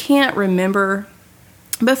that I can't remember.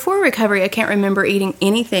 Before recovery, I can't remember eating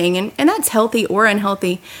anything, and that's healthy or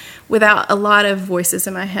unhealthy, without a lot of voices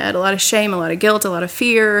in my head, a lot of shame, a lot of guilt, a lot of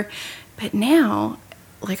fear. But now,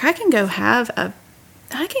 like I can go have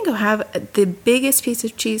the biggest piece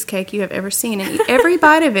of cheesecake you have ever seen and eat every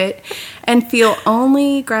bite of it and feel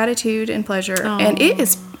only gratitude and pleasure. Aww. And it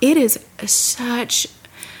is such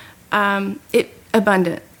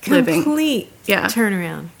abundant living. Complete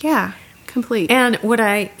turnaround. Yeah. Complete. And what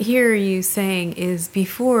I hear you saying is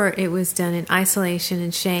before it was done in isolation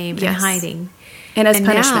and shame and hiding. And as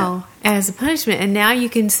punishment. Now, as a punishment. And now you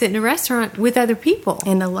can sit in a restaurant with other people.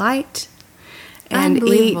 In the light. And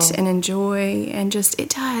eat and enjoy. And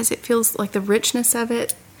it feels like the richness of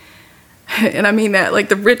it. And I mean that, like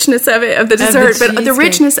the richness of it, of the dessert, but the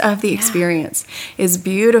richness of the experience is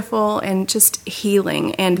beautiful and just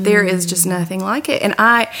healing. And there is just nothing like it. And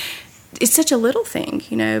it's such a little thing,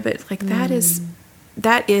 but like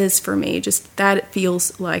that is for me, just that it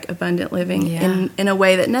feels like abundant living in a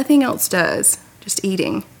way that nothing else does, just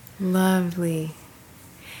eating. Lovely.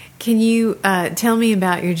 Can you tell me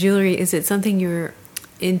about your jewelry? Is it something you're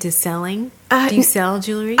into selling? Do you sell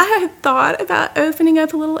jewelry? I have thought about opening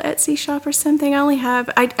up a little Etsy shop or something.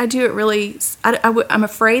 I do it really, I'm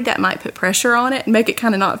afraid that might put pressure on it and make it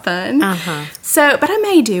kind of not fun. So, but I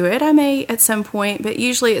may do it. I may at some point, but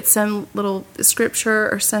usually it's some little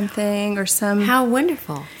scripture or something or some. How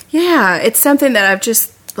wonderful. Yeah, it's something that I've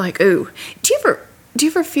just like, ooh. Do you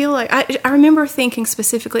ever feel like, I remember thinking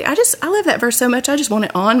specifically, I love that verse so much, I just want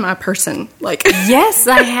it on my person. Like, yes,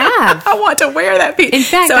 I have. I want to wear that piece. In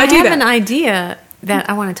fact, I have an idea that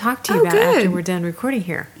I want to talk to you about after we're done recording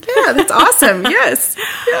here. Yeah, that's awesome. Yes.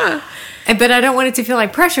 Yeah. But I don't want it to feel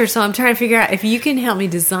like pressure, so I'm trying to figure out if you can help me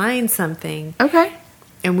design something. Okay.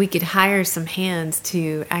 And we could hire some hands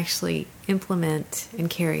to actually implement and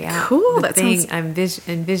carry out the thing I'm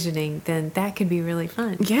envisioning, then that could be really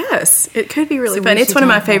fun. Yes, it could be really fun. It's one of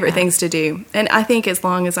my favorite things to do. And I think as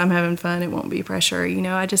long as I'm having fun, it won't be pressure.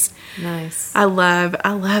 Nice. I love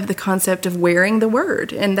the concept of wearing the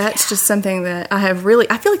word. And that's just something that I feel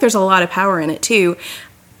like there's a lot of power in it too.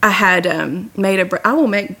 I had I will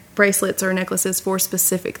make bracelets or necklaces for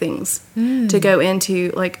specific things to go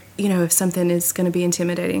into, like, if something is going to be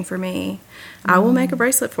intimidating for me, I will make a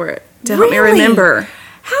bracelet for it to help me remember.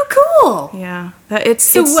 How cool. Yeah.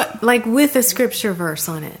 What, like with a scripture verse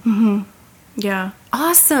on it? Mm-hmm. Yeah.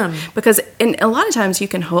 Awesome. Because a lot of times you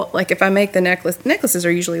can hold, like if I make necklaces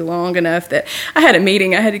are usually long enough that I had a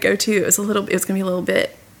meeting I had to go to. It was going to be a little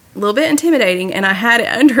bit a little bit intimidating, and I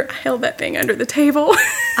held that thing under the table.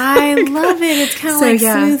 I love it. It's kind of like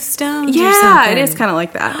smooth stones or something. Yeah, it is kind of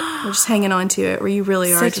like that. We're just hanging on to it where you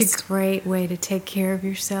really are. Such a great way to take care of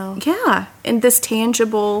yourself. Yeah, and this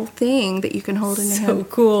tangible thing that you can hold in your hand. So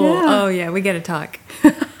cool. Yeah. Oh, yeah, we got to talk.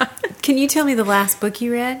 Can you tell me the last book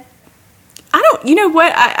you read? You know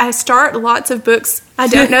what? I start lots of books. I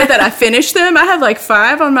don't know that I finish them. I have like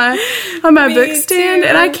 5 on my book stand,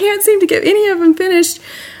 and I can't seem to get any of them finished.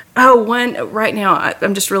 Oh, one right now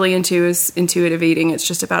I'm just really into is intuitive eating. It's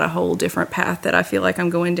just about a whole different path that I feel like I'm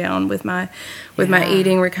going down with my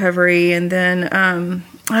eating recovery. And then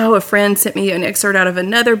a friend sent me an excerpt out of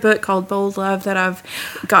another book called Bold Love that I've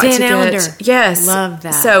got Dan to get. Allender. Yes, love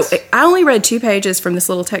that. So I only read 2 pages from this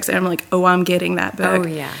little text, and I'm like, oh, I'm getting that book. Oh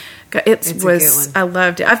yeah. It's a good one. I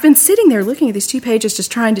loved it. I've been sitting there looking at these 2 pages, just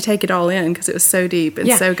trying to take it all in because it was so deep and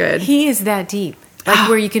so good. He is that deep. Like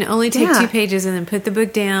where you can only take 2 pages and then put the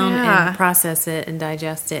book down and process it and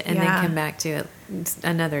digest it and then come back to it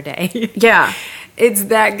another day. Yeah. It's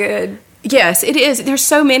that good. Yes, it is. There's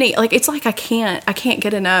so many. Like it's like I can't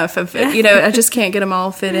get enough of it. I just can't get them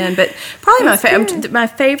all fit in. But probably my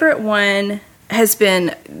favorite one has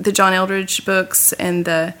been the John Eldredge books, and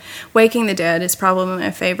the Waking the Dead is probably my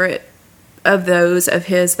favorite of those of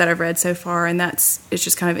his that I've read so far, and it's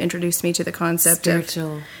just kind of introduced me to the concept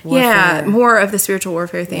spiritual of warfare. More of the spiritual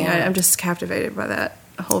warfare thing. Yeah. I'm just captivated by that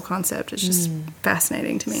whole concept. It's just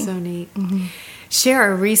fascinating to me. So neat. Mm-hmm. Share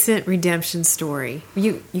a recent redemption story.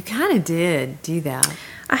 You kind of did do that.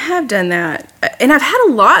 I have done that, and I've had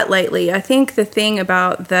a lot lately. I think the thing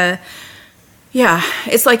about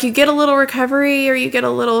it's like you get a little recovery, or you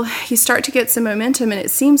start to get some momentum, and it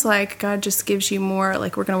seems like God just gives you more,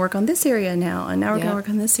 like, we're going to work on this area now, and now we're going to work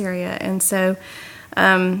on this area. And so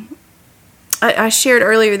I shared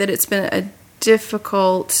earlier that it's been a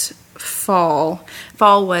difficult fall.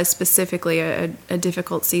 Fall was specifically a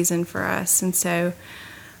difficult season for us, and so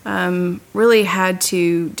really had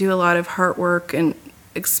to do a lot of heart work and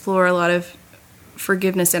explore a lot of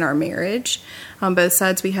forgiveness in our marriage. On both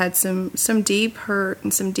sides, we had some deep hurt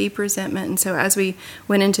and some deep resentment, and so as we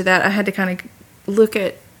went into that, I had to kind of look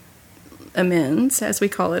at amends, as we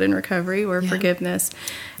call it in recovery, or forgiveness,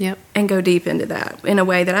 and go deep into that in a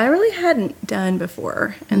way that I really hadn't done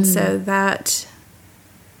before. And so that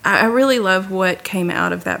I really love what came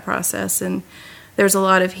out of that process, and there's a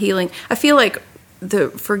lot of healing. I feel like the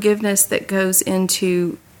forgiveness that goes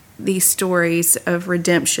into these stories of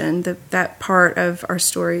redemption, that part of our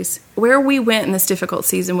stories, where we went in this difficult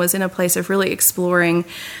season was in a place of really exploring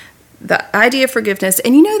the idea of forgiveness.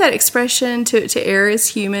 And that expression, to err is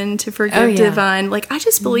human, to forgive divine. Like, I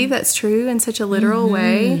just believe that's true in such a literal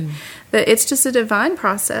way, that it's just a divine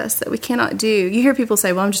process that we cannot do. You hear people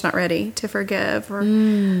say, well, I'm just not ready to forgive.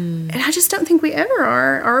 And I just don't think we ever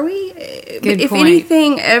are we? Good if point.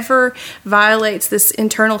 anything ever violates this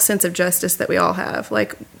internal sense of justice that we all have,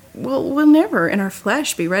 like, we'll never in our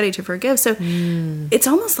flesh be ready to forgive. So it's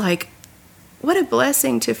almost like, what a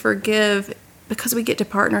blessing to forgive, because we get to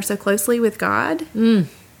partner so closely with God. And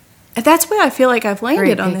that's where I feel like I've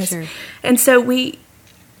landed on this. And so we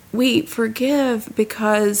forgive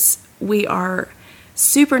because we are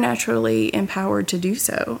supernaturally empowered to do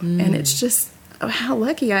so. And it's just how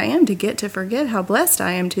lucky I am to get to forgive, how blessed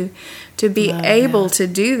I am to be able to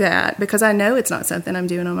do that, because I know it's not something I'm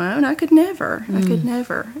doing on my own. I could never, and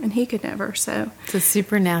he could never. So it's a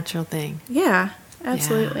supernatural thing. Yeah,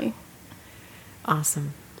 absolutely. Yeah.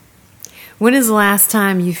 Awesome. When is the last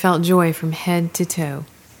time you felt joy from head to toe?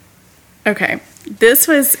 Okay, this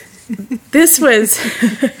was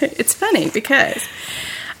it's funny because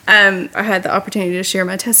I had the opportunity to share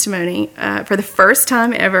my testimony for the first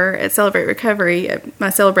time ever at Celebrate Recovery, at my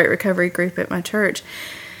Celebrate Recovery group at my church.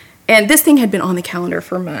 And this thing had been on the calendar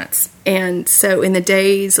for months. And so in the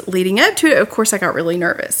days leading up to it, of course, I got really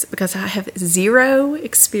nervous because I have zero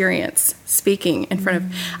experience speaking in front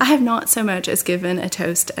of, I have not so much as given a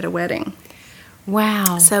toast at a wedding.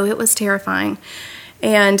 Wow. So it was terrifying.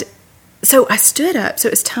 And so I stood up. So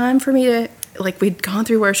it was time for me to, we'd gone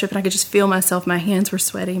through worship and I could just feel myself. My hands were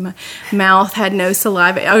sweaty. My mouth had no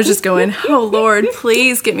saliva. I was just going, oh, Lord,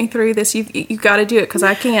 please get me through this. You got to do it because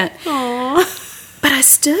I can't. Aww. But I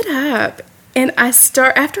stood up and after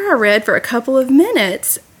I read for a couple of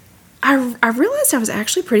minutes, I realized I was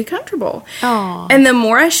actually pretty comfortable. Aww. And the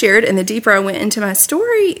more I shared and the deeper I went into my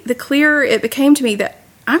story, the clearer it became to me that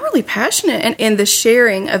I'm really passionate in the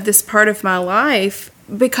sharing of this part of my life,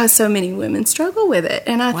 because so many women struggle with it.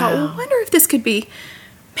 And I thought, well, I wonder if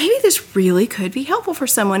maybe this really could be helpful for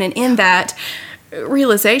someone. And in that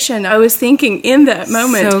realization, I was thinking in that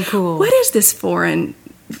moment, so cool. What is this foreign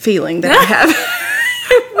feeling that I have?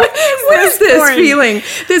 What is this feeling?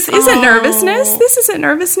 This isn't nervousness. This isn't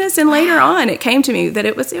nervousness. And later on, it came to me that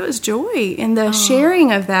it was joy in the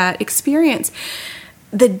sharing of that experience.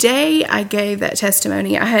 The day I gave that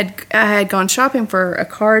testimony, I had gone shopping for a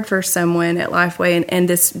card for someone at Lifeway, and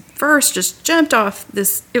this verse just jumped off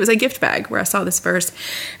this. It was a gift bag where I saw this verse,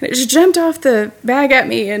 and it just jumped off the bag at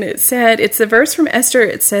me, and it said, it's a verse from Esther.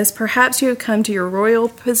 It says, "Perhaps you have come to your royal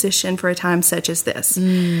position for a time such as this."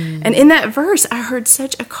 And in that verse, I heard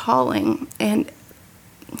such a calling, and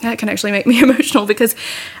that can actually make me emotional because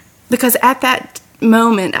at that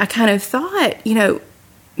moment, I kind of thought,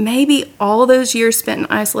 maybe all those years spent in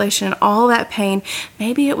isolation and all that pain,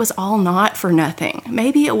 maybe it was all not for nothing.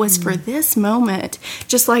 Maybe it was for this moment,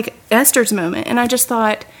 just like Esther's moment. And I just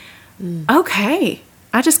thought, okay.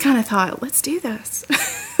 I just kind of thought, let's do this.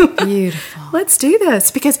 Beautiful. Let's do this.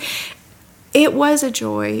 Because it was a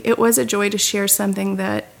joy. It was a joy to share something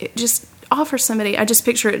that it just offers somebody. I just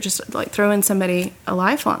picture it just like throwing somebody a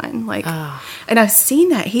lifeline. And I've seen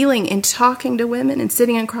that healing in talking to women and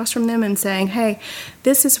sitting across from them and saying, hey,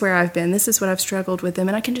 this is where I've been. This is what I've struggled with them.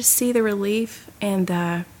 And I can just see the relief and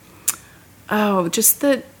just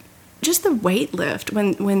the weight lift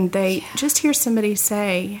when they just hear somebody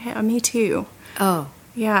say, hey, me too. Oh,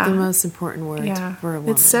 yeah. The most important words for a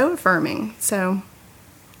woman. It's so affirming. So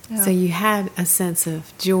you had a sense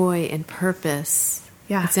of joy and purpose.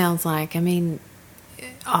 Yeah. It sounds like. I mean,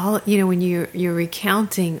 when you're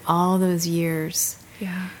recounting all those years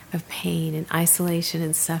of pain and isolation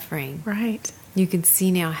and suffering. Right. You can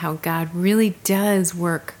see now how God really does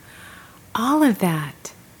work all of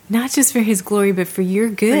that, not just for His glory, but for your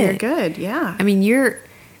good. For your good, yeah. I mean, you're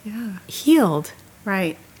healed.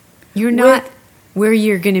 Right. You're not where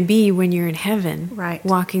you're going to be when you're in heaven, right,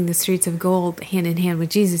 walking the streets of gold hand in hand with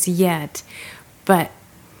Jesus yet. But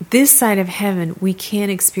this side of heaven, we can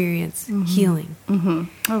experience healing. Mm-hmm.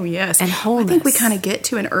 Oh, yes. And wholeness. I think we kind of get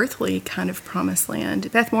to an earthly kind of promised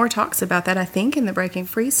land. Beth Moore talks about that, I think, in the Breaking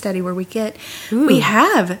Free study, where we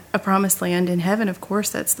have a promised land in heaven. Of course,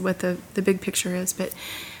 that's what the big picture is. But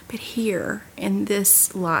here, in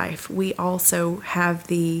this life, we also have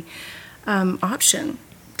the option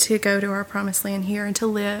to go to our promised land here and to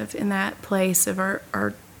live in that place of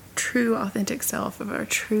our true authentic self, of our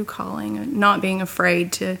true calling, and not being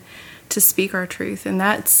afraid to speak our truth. And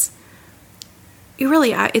that's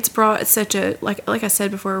it's brought such a, like I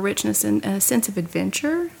said before, a richness and a sense of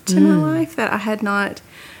adventure to my life that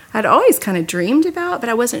I'd always kind of dreamed about, but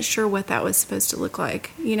I wasn't sure what that was supposed to look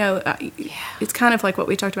like. It's kind of like what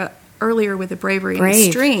we talked about earlier with the bravery and the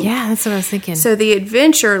strength. Yeah, that's what I was thinking. So the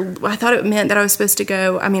adventure, I thought it meant that I was supposed to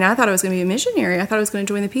go, I thought I was going to be a missionary. I thought I was going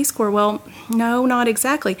to join the Peace Corps. Well, no, not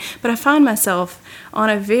exactly. But I find myself on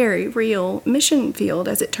a very real mission field,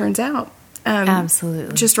 as it turns out.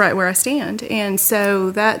 Absolutely. Just right where I stand. And so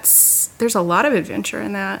there's a lot of adventure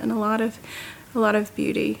in that, and a lot of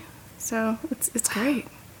beauty. So it's great.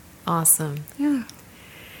 Awesome. Yeah.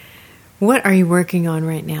 What are you working on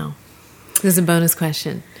right now? This is a bonus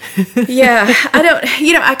question. Yeah,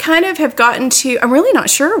 I kind of have gotten to, I'm really not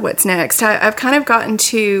sure what's next. I've kind of gotten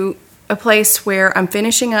to a place where I'm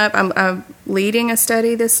finishing up. I'm leading a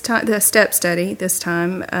study this time, the STEP study this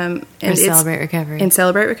time. And it's Celebrate Recovery. In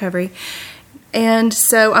Celebrate Recovery. And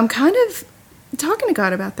so I'm kind of talking to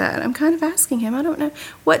God about that. I'm kind of asking Him, I don't know,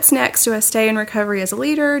 what's next? Do I stay in recovery as a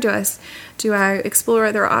leader? Do I explore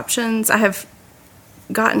other options? I have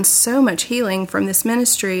gotten so much healing from this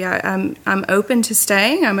ministry. I'm open to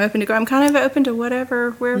staying. I'm open to go. I'm kind of open to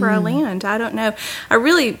wherever I land. I don't know. I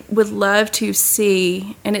really would love to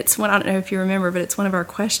see, and it's one, I don't know if you remember, but it's one of our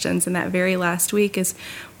questions in that very last week is,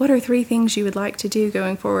 what are 3 things you would like to do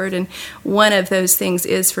going forward? And one of those things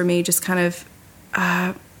is for me just kind of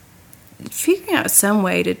figuring out some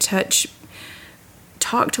way to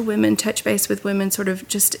talk to women, touch base with women, sort of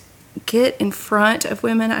just get in front of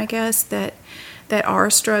women, I guess, that are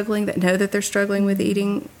struggling, that know that they're struggling with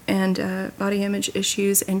eating and body image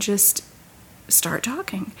issues, and just start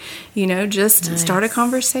talking, just nice. Start a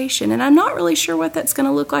conversation. And I'm not really sure what that's going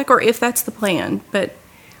to look like, or if that's the plan, but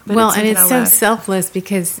it's so selfless,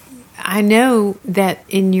 because I know that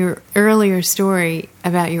in your earlier story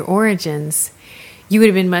about your origins, you would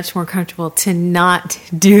have been much more comfortable to not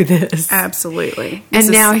do this. Absolutely.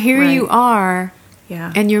 And now here you are,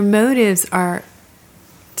 yeah, and your motives are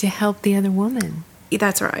to help the other woman.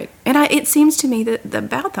 That's right. And it seems to me that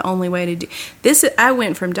about the only way to do this, I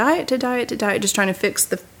went from diet to diet to diet, just trying to fix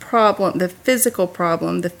the problem, the physical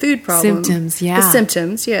problem, the food problem. Symptoms, yeah. The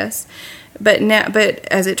symptoms, yes. But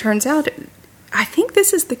as it turns out, I think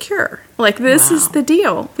this is the cure. Like, this is the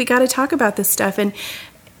deal. We got to talk about this stuff. And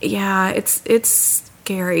yeah, it's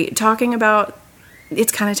scary. Talking about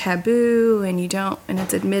it's kind of taboo, and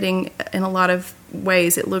it's admitting in a lot of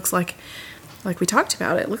ways. It looks like we talked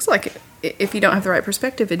about, it looks like if you don't have the right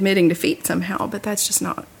perspective, admitting defeat somehow, but that's just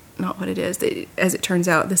not what it is. As it turns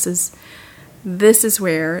out, this is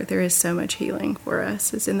where there is so much healing for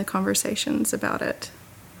us, is in the conversations about it.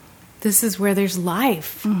 This is where there's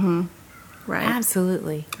life. Mm-hmm. Right.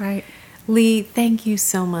 Absolutely. Right. Lee, thank you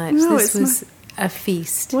so much. No, this was a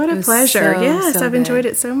feast. What a pleasure. Yes, I've enjoyed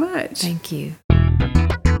it so much. Thank you.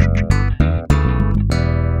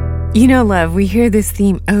 You know, love, we hear this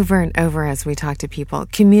theme over and over as we talk to people.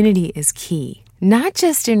 Community is key, not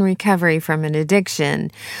just in recovery from an addiction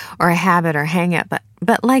or a habit or hang-up,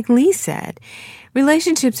 but like Lee said,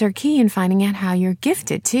 relationships are key in finding out how you're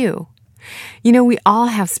gifted too. You know, we all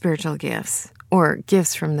have spiritual gifts, or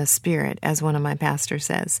gifts from the Spirit, as one of my pastors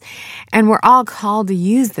says, and we're all called to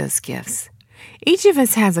use those gifts. Each of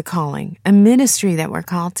us has a calling, a ministry that we're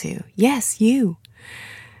called to. Yes, you.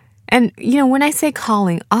 And, you know, when I say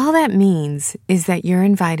calling, all that means is that you're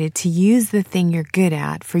invited to use the thing you're good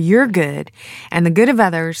at for your good and the good of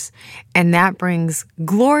others, and that brings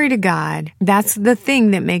glory to God. That's the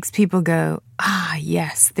thing that makes people go,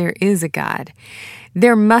 yes, there is a God.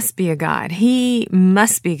 There must be a God. He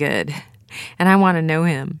must be good, and I want to know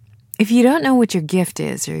Him. If you don't know what your gift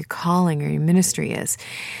is or your calling or your ministry is,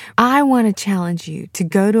 I want to challenge you to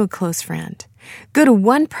go to a close friend. Go to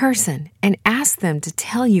one person and ask them to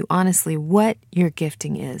tell you honestly what your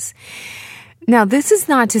gifting is. Now, this is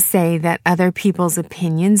not to say that other people's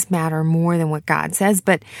opinions matter more than what God says,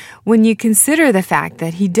 but when you consider the fact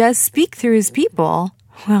that He does speak through His people,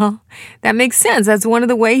 well, that makes sense. That's one of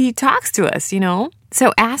the ways He talks to us, you know?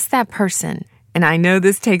 So ask that person. And I know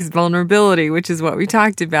this takes vulnerability, which is what we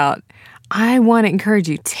talked about. I want to encourage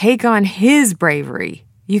you, take on His bravery.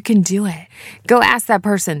 You can do it. Go ask that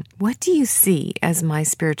person, what do you see as my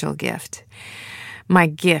spiritual gift? My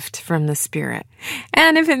gift from the Spirit.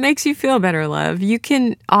 And if it makes you feel better, love, you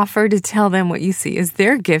can offer to tell them what you see as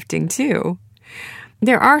their gifting too.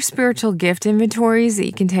 There are spiritual gift inventories that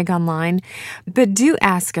you can take online, but do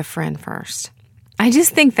ask a friend first. I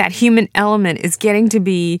just think that human element is getting to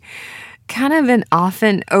be kind of an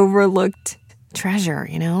often overlooked treasure,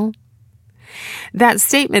 you know? That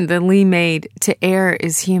statement that Lee made, to err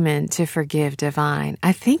is human, to forgive divine,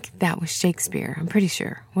 I think that was Shakespeare. I'm pretty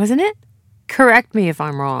sure. Wasn't it? Correct me if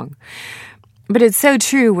I'm wrong. But it's so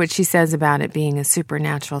true what she says about it being a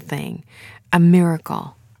supernatural thing, a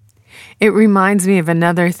miracle. It reminds me of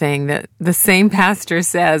another thing that the same pastor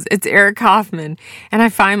says. It's Eric Hoffman, and I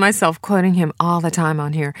find myself quoting him all the time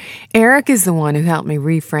on here. Eric is the one who helped me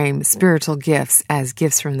reframe spiritual gifts as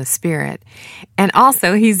gifts from the Spirit. And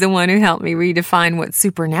also, he's the one who helped me redefine what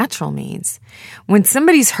supernatural means. When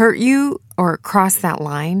somebody's hurt you or crossed that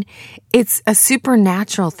line, it's a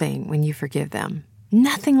supernatural thing when you forgive them.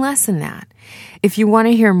 Nothing less than that. If you want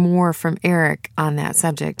to hear more from Eric on that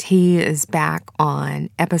subject, he is back on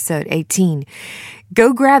episode 18.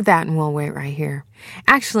 Go grab that and we'll wait right here.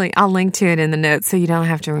 Actually, I'll link to it in the notes so you don't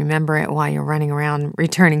have to remember it while you're running around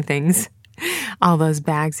returning things, all those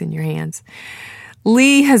bags in your hands.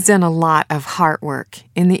 Lee has done a lot of heart work.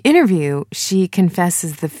 In the interview, she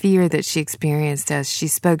confesses the fear that she experienced as she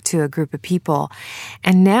spoke to a group of people.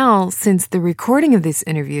 And now, since the recording of this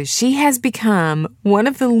interview, she has become one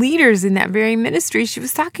of the leaders in that very ministry she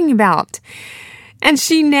was talking about. And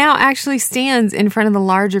she now actually stands in front of the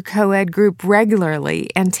larger co-ed group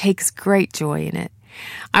regularly and takes great joy in it.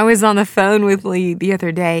 I was on the phone with Lee the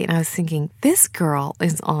other day and I was thinking, this girl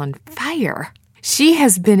is on fire. She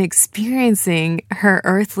has been experiencing her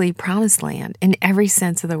earthly promised land in every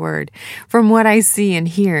sense of the word, from what I see and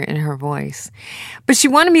hear in her voice. But she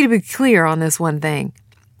wanted me to be clear on this one thing.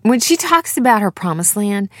 When she talks about her promised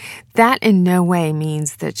land, that in no way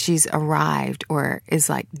means that she's arrived or is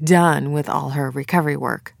done with all her recovery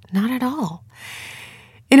work. Not at all.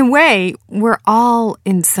 In a way, we're all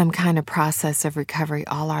in some kind of process of recovery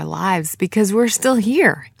all our lives because we're still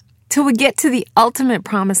here. Till we get to the ultimate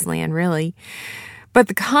promised land, really. But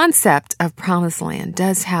the concept of promised land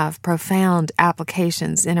does have profound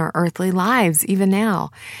applications in our earthly lives, even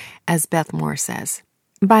now, as Beth Moore says.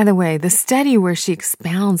 By the way, the study where she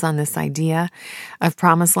expounds on this idea of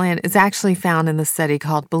promised land is actually found in the study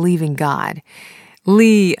called Believing God.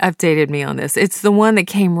 Lee updated me on this. It's the one that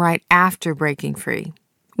came right after Breaking Free.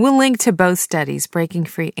 We'll link to both studies, Breaking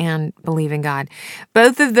Free and Believing God.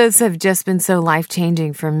 Both of those have just been so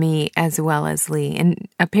life-changing for me as well as Lee, and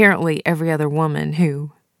apparently every other woman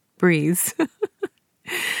who breathes.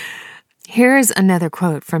 Here's another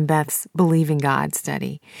quote from Beth's Believing God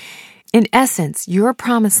study. In essence, your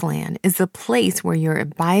promised land is the place where you're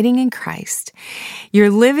abiding in Christ. You're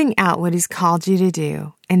living out what He's called you to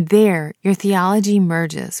do, and there your theology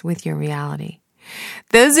merges with your reality.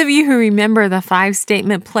 Those of you who remember the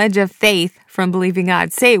 5-statement pledge of faith from Believing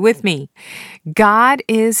God, say it with me. God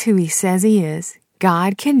is who He says He is.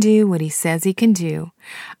 God can do what He says He can do.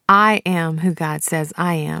 I am who God says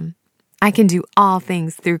I am. I can do all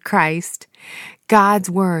things through Christ. God's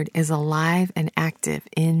word is alive and active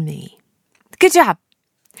in me. Good job.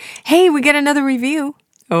 Hey, we got another review.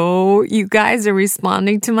 Oh, you guys are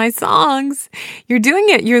responding to my songs. You're doing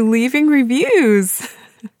it. You're leaving reviews.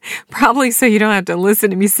 Probably so you don't have to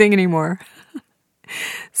listen to me sing anymore.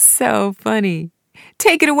 So funny.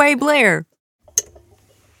 Take it away, Blair.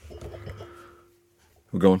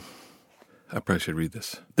 We're going. I probably should read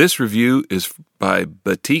this. This review is by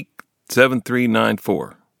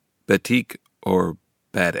Batik7394. Batik or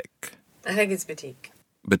Batik? I think it's Batik.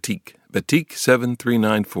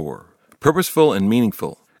 Batik7394. Purposeful and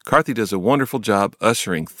meaningful. Karthi does a wonderful job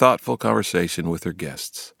ushering thoughtful conversation with her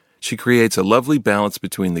guests. She creates a lovely balance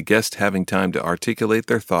between the guest having time to articulate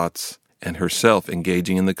their thoughts and herself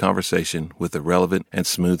engaging in the conversation with a relevant and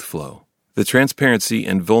smooth flow. The transparency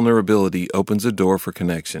and vulnerability opens a door for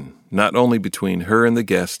connection, not only between her and the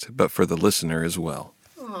guest, but for the listener as well.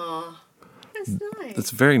 Aw, that's nice.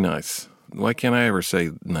 That's very nice. Why can't I ever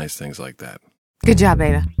say nice things like that? Good job,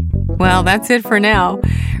 Beta. Well, that's it for now.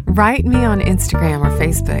 Write me on Instagram or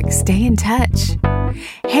Facebook. Stay in touch.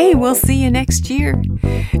 Hey, we'll see you next year.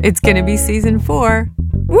 It's going to be season 4.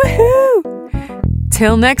 Woohoo!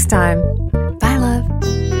 Till next time. Bye, love.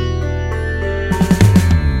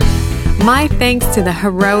 My thanks to the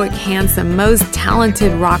heroic, handsome, most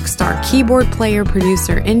talented rock star, keyboard player,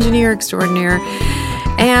 producer, engineer extraordinaire,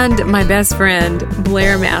 and my best friend,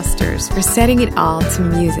 Blair Masters, for setting it all to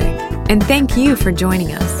music. And thank you for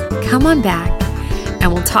joining us. Come on back,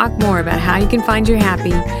 and we'll talk more about how you can find your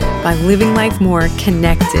happy by living life more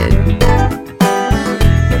connected.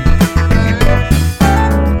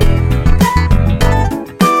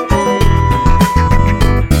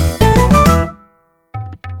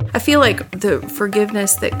 I feel like the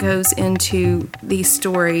forgiveness that goes into these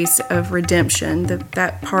stories of redemption,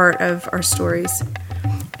 that part of our stories.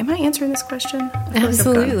 Am I answering this question?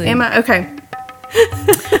 Absolutely. Am I? Okay.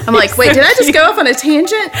 I'm like, wait, did I just go off on a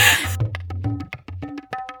tangent?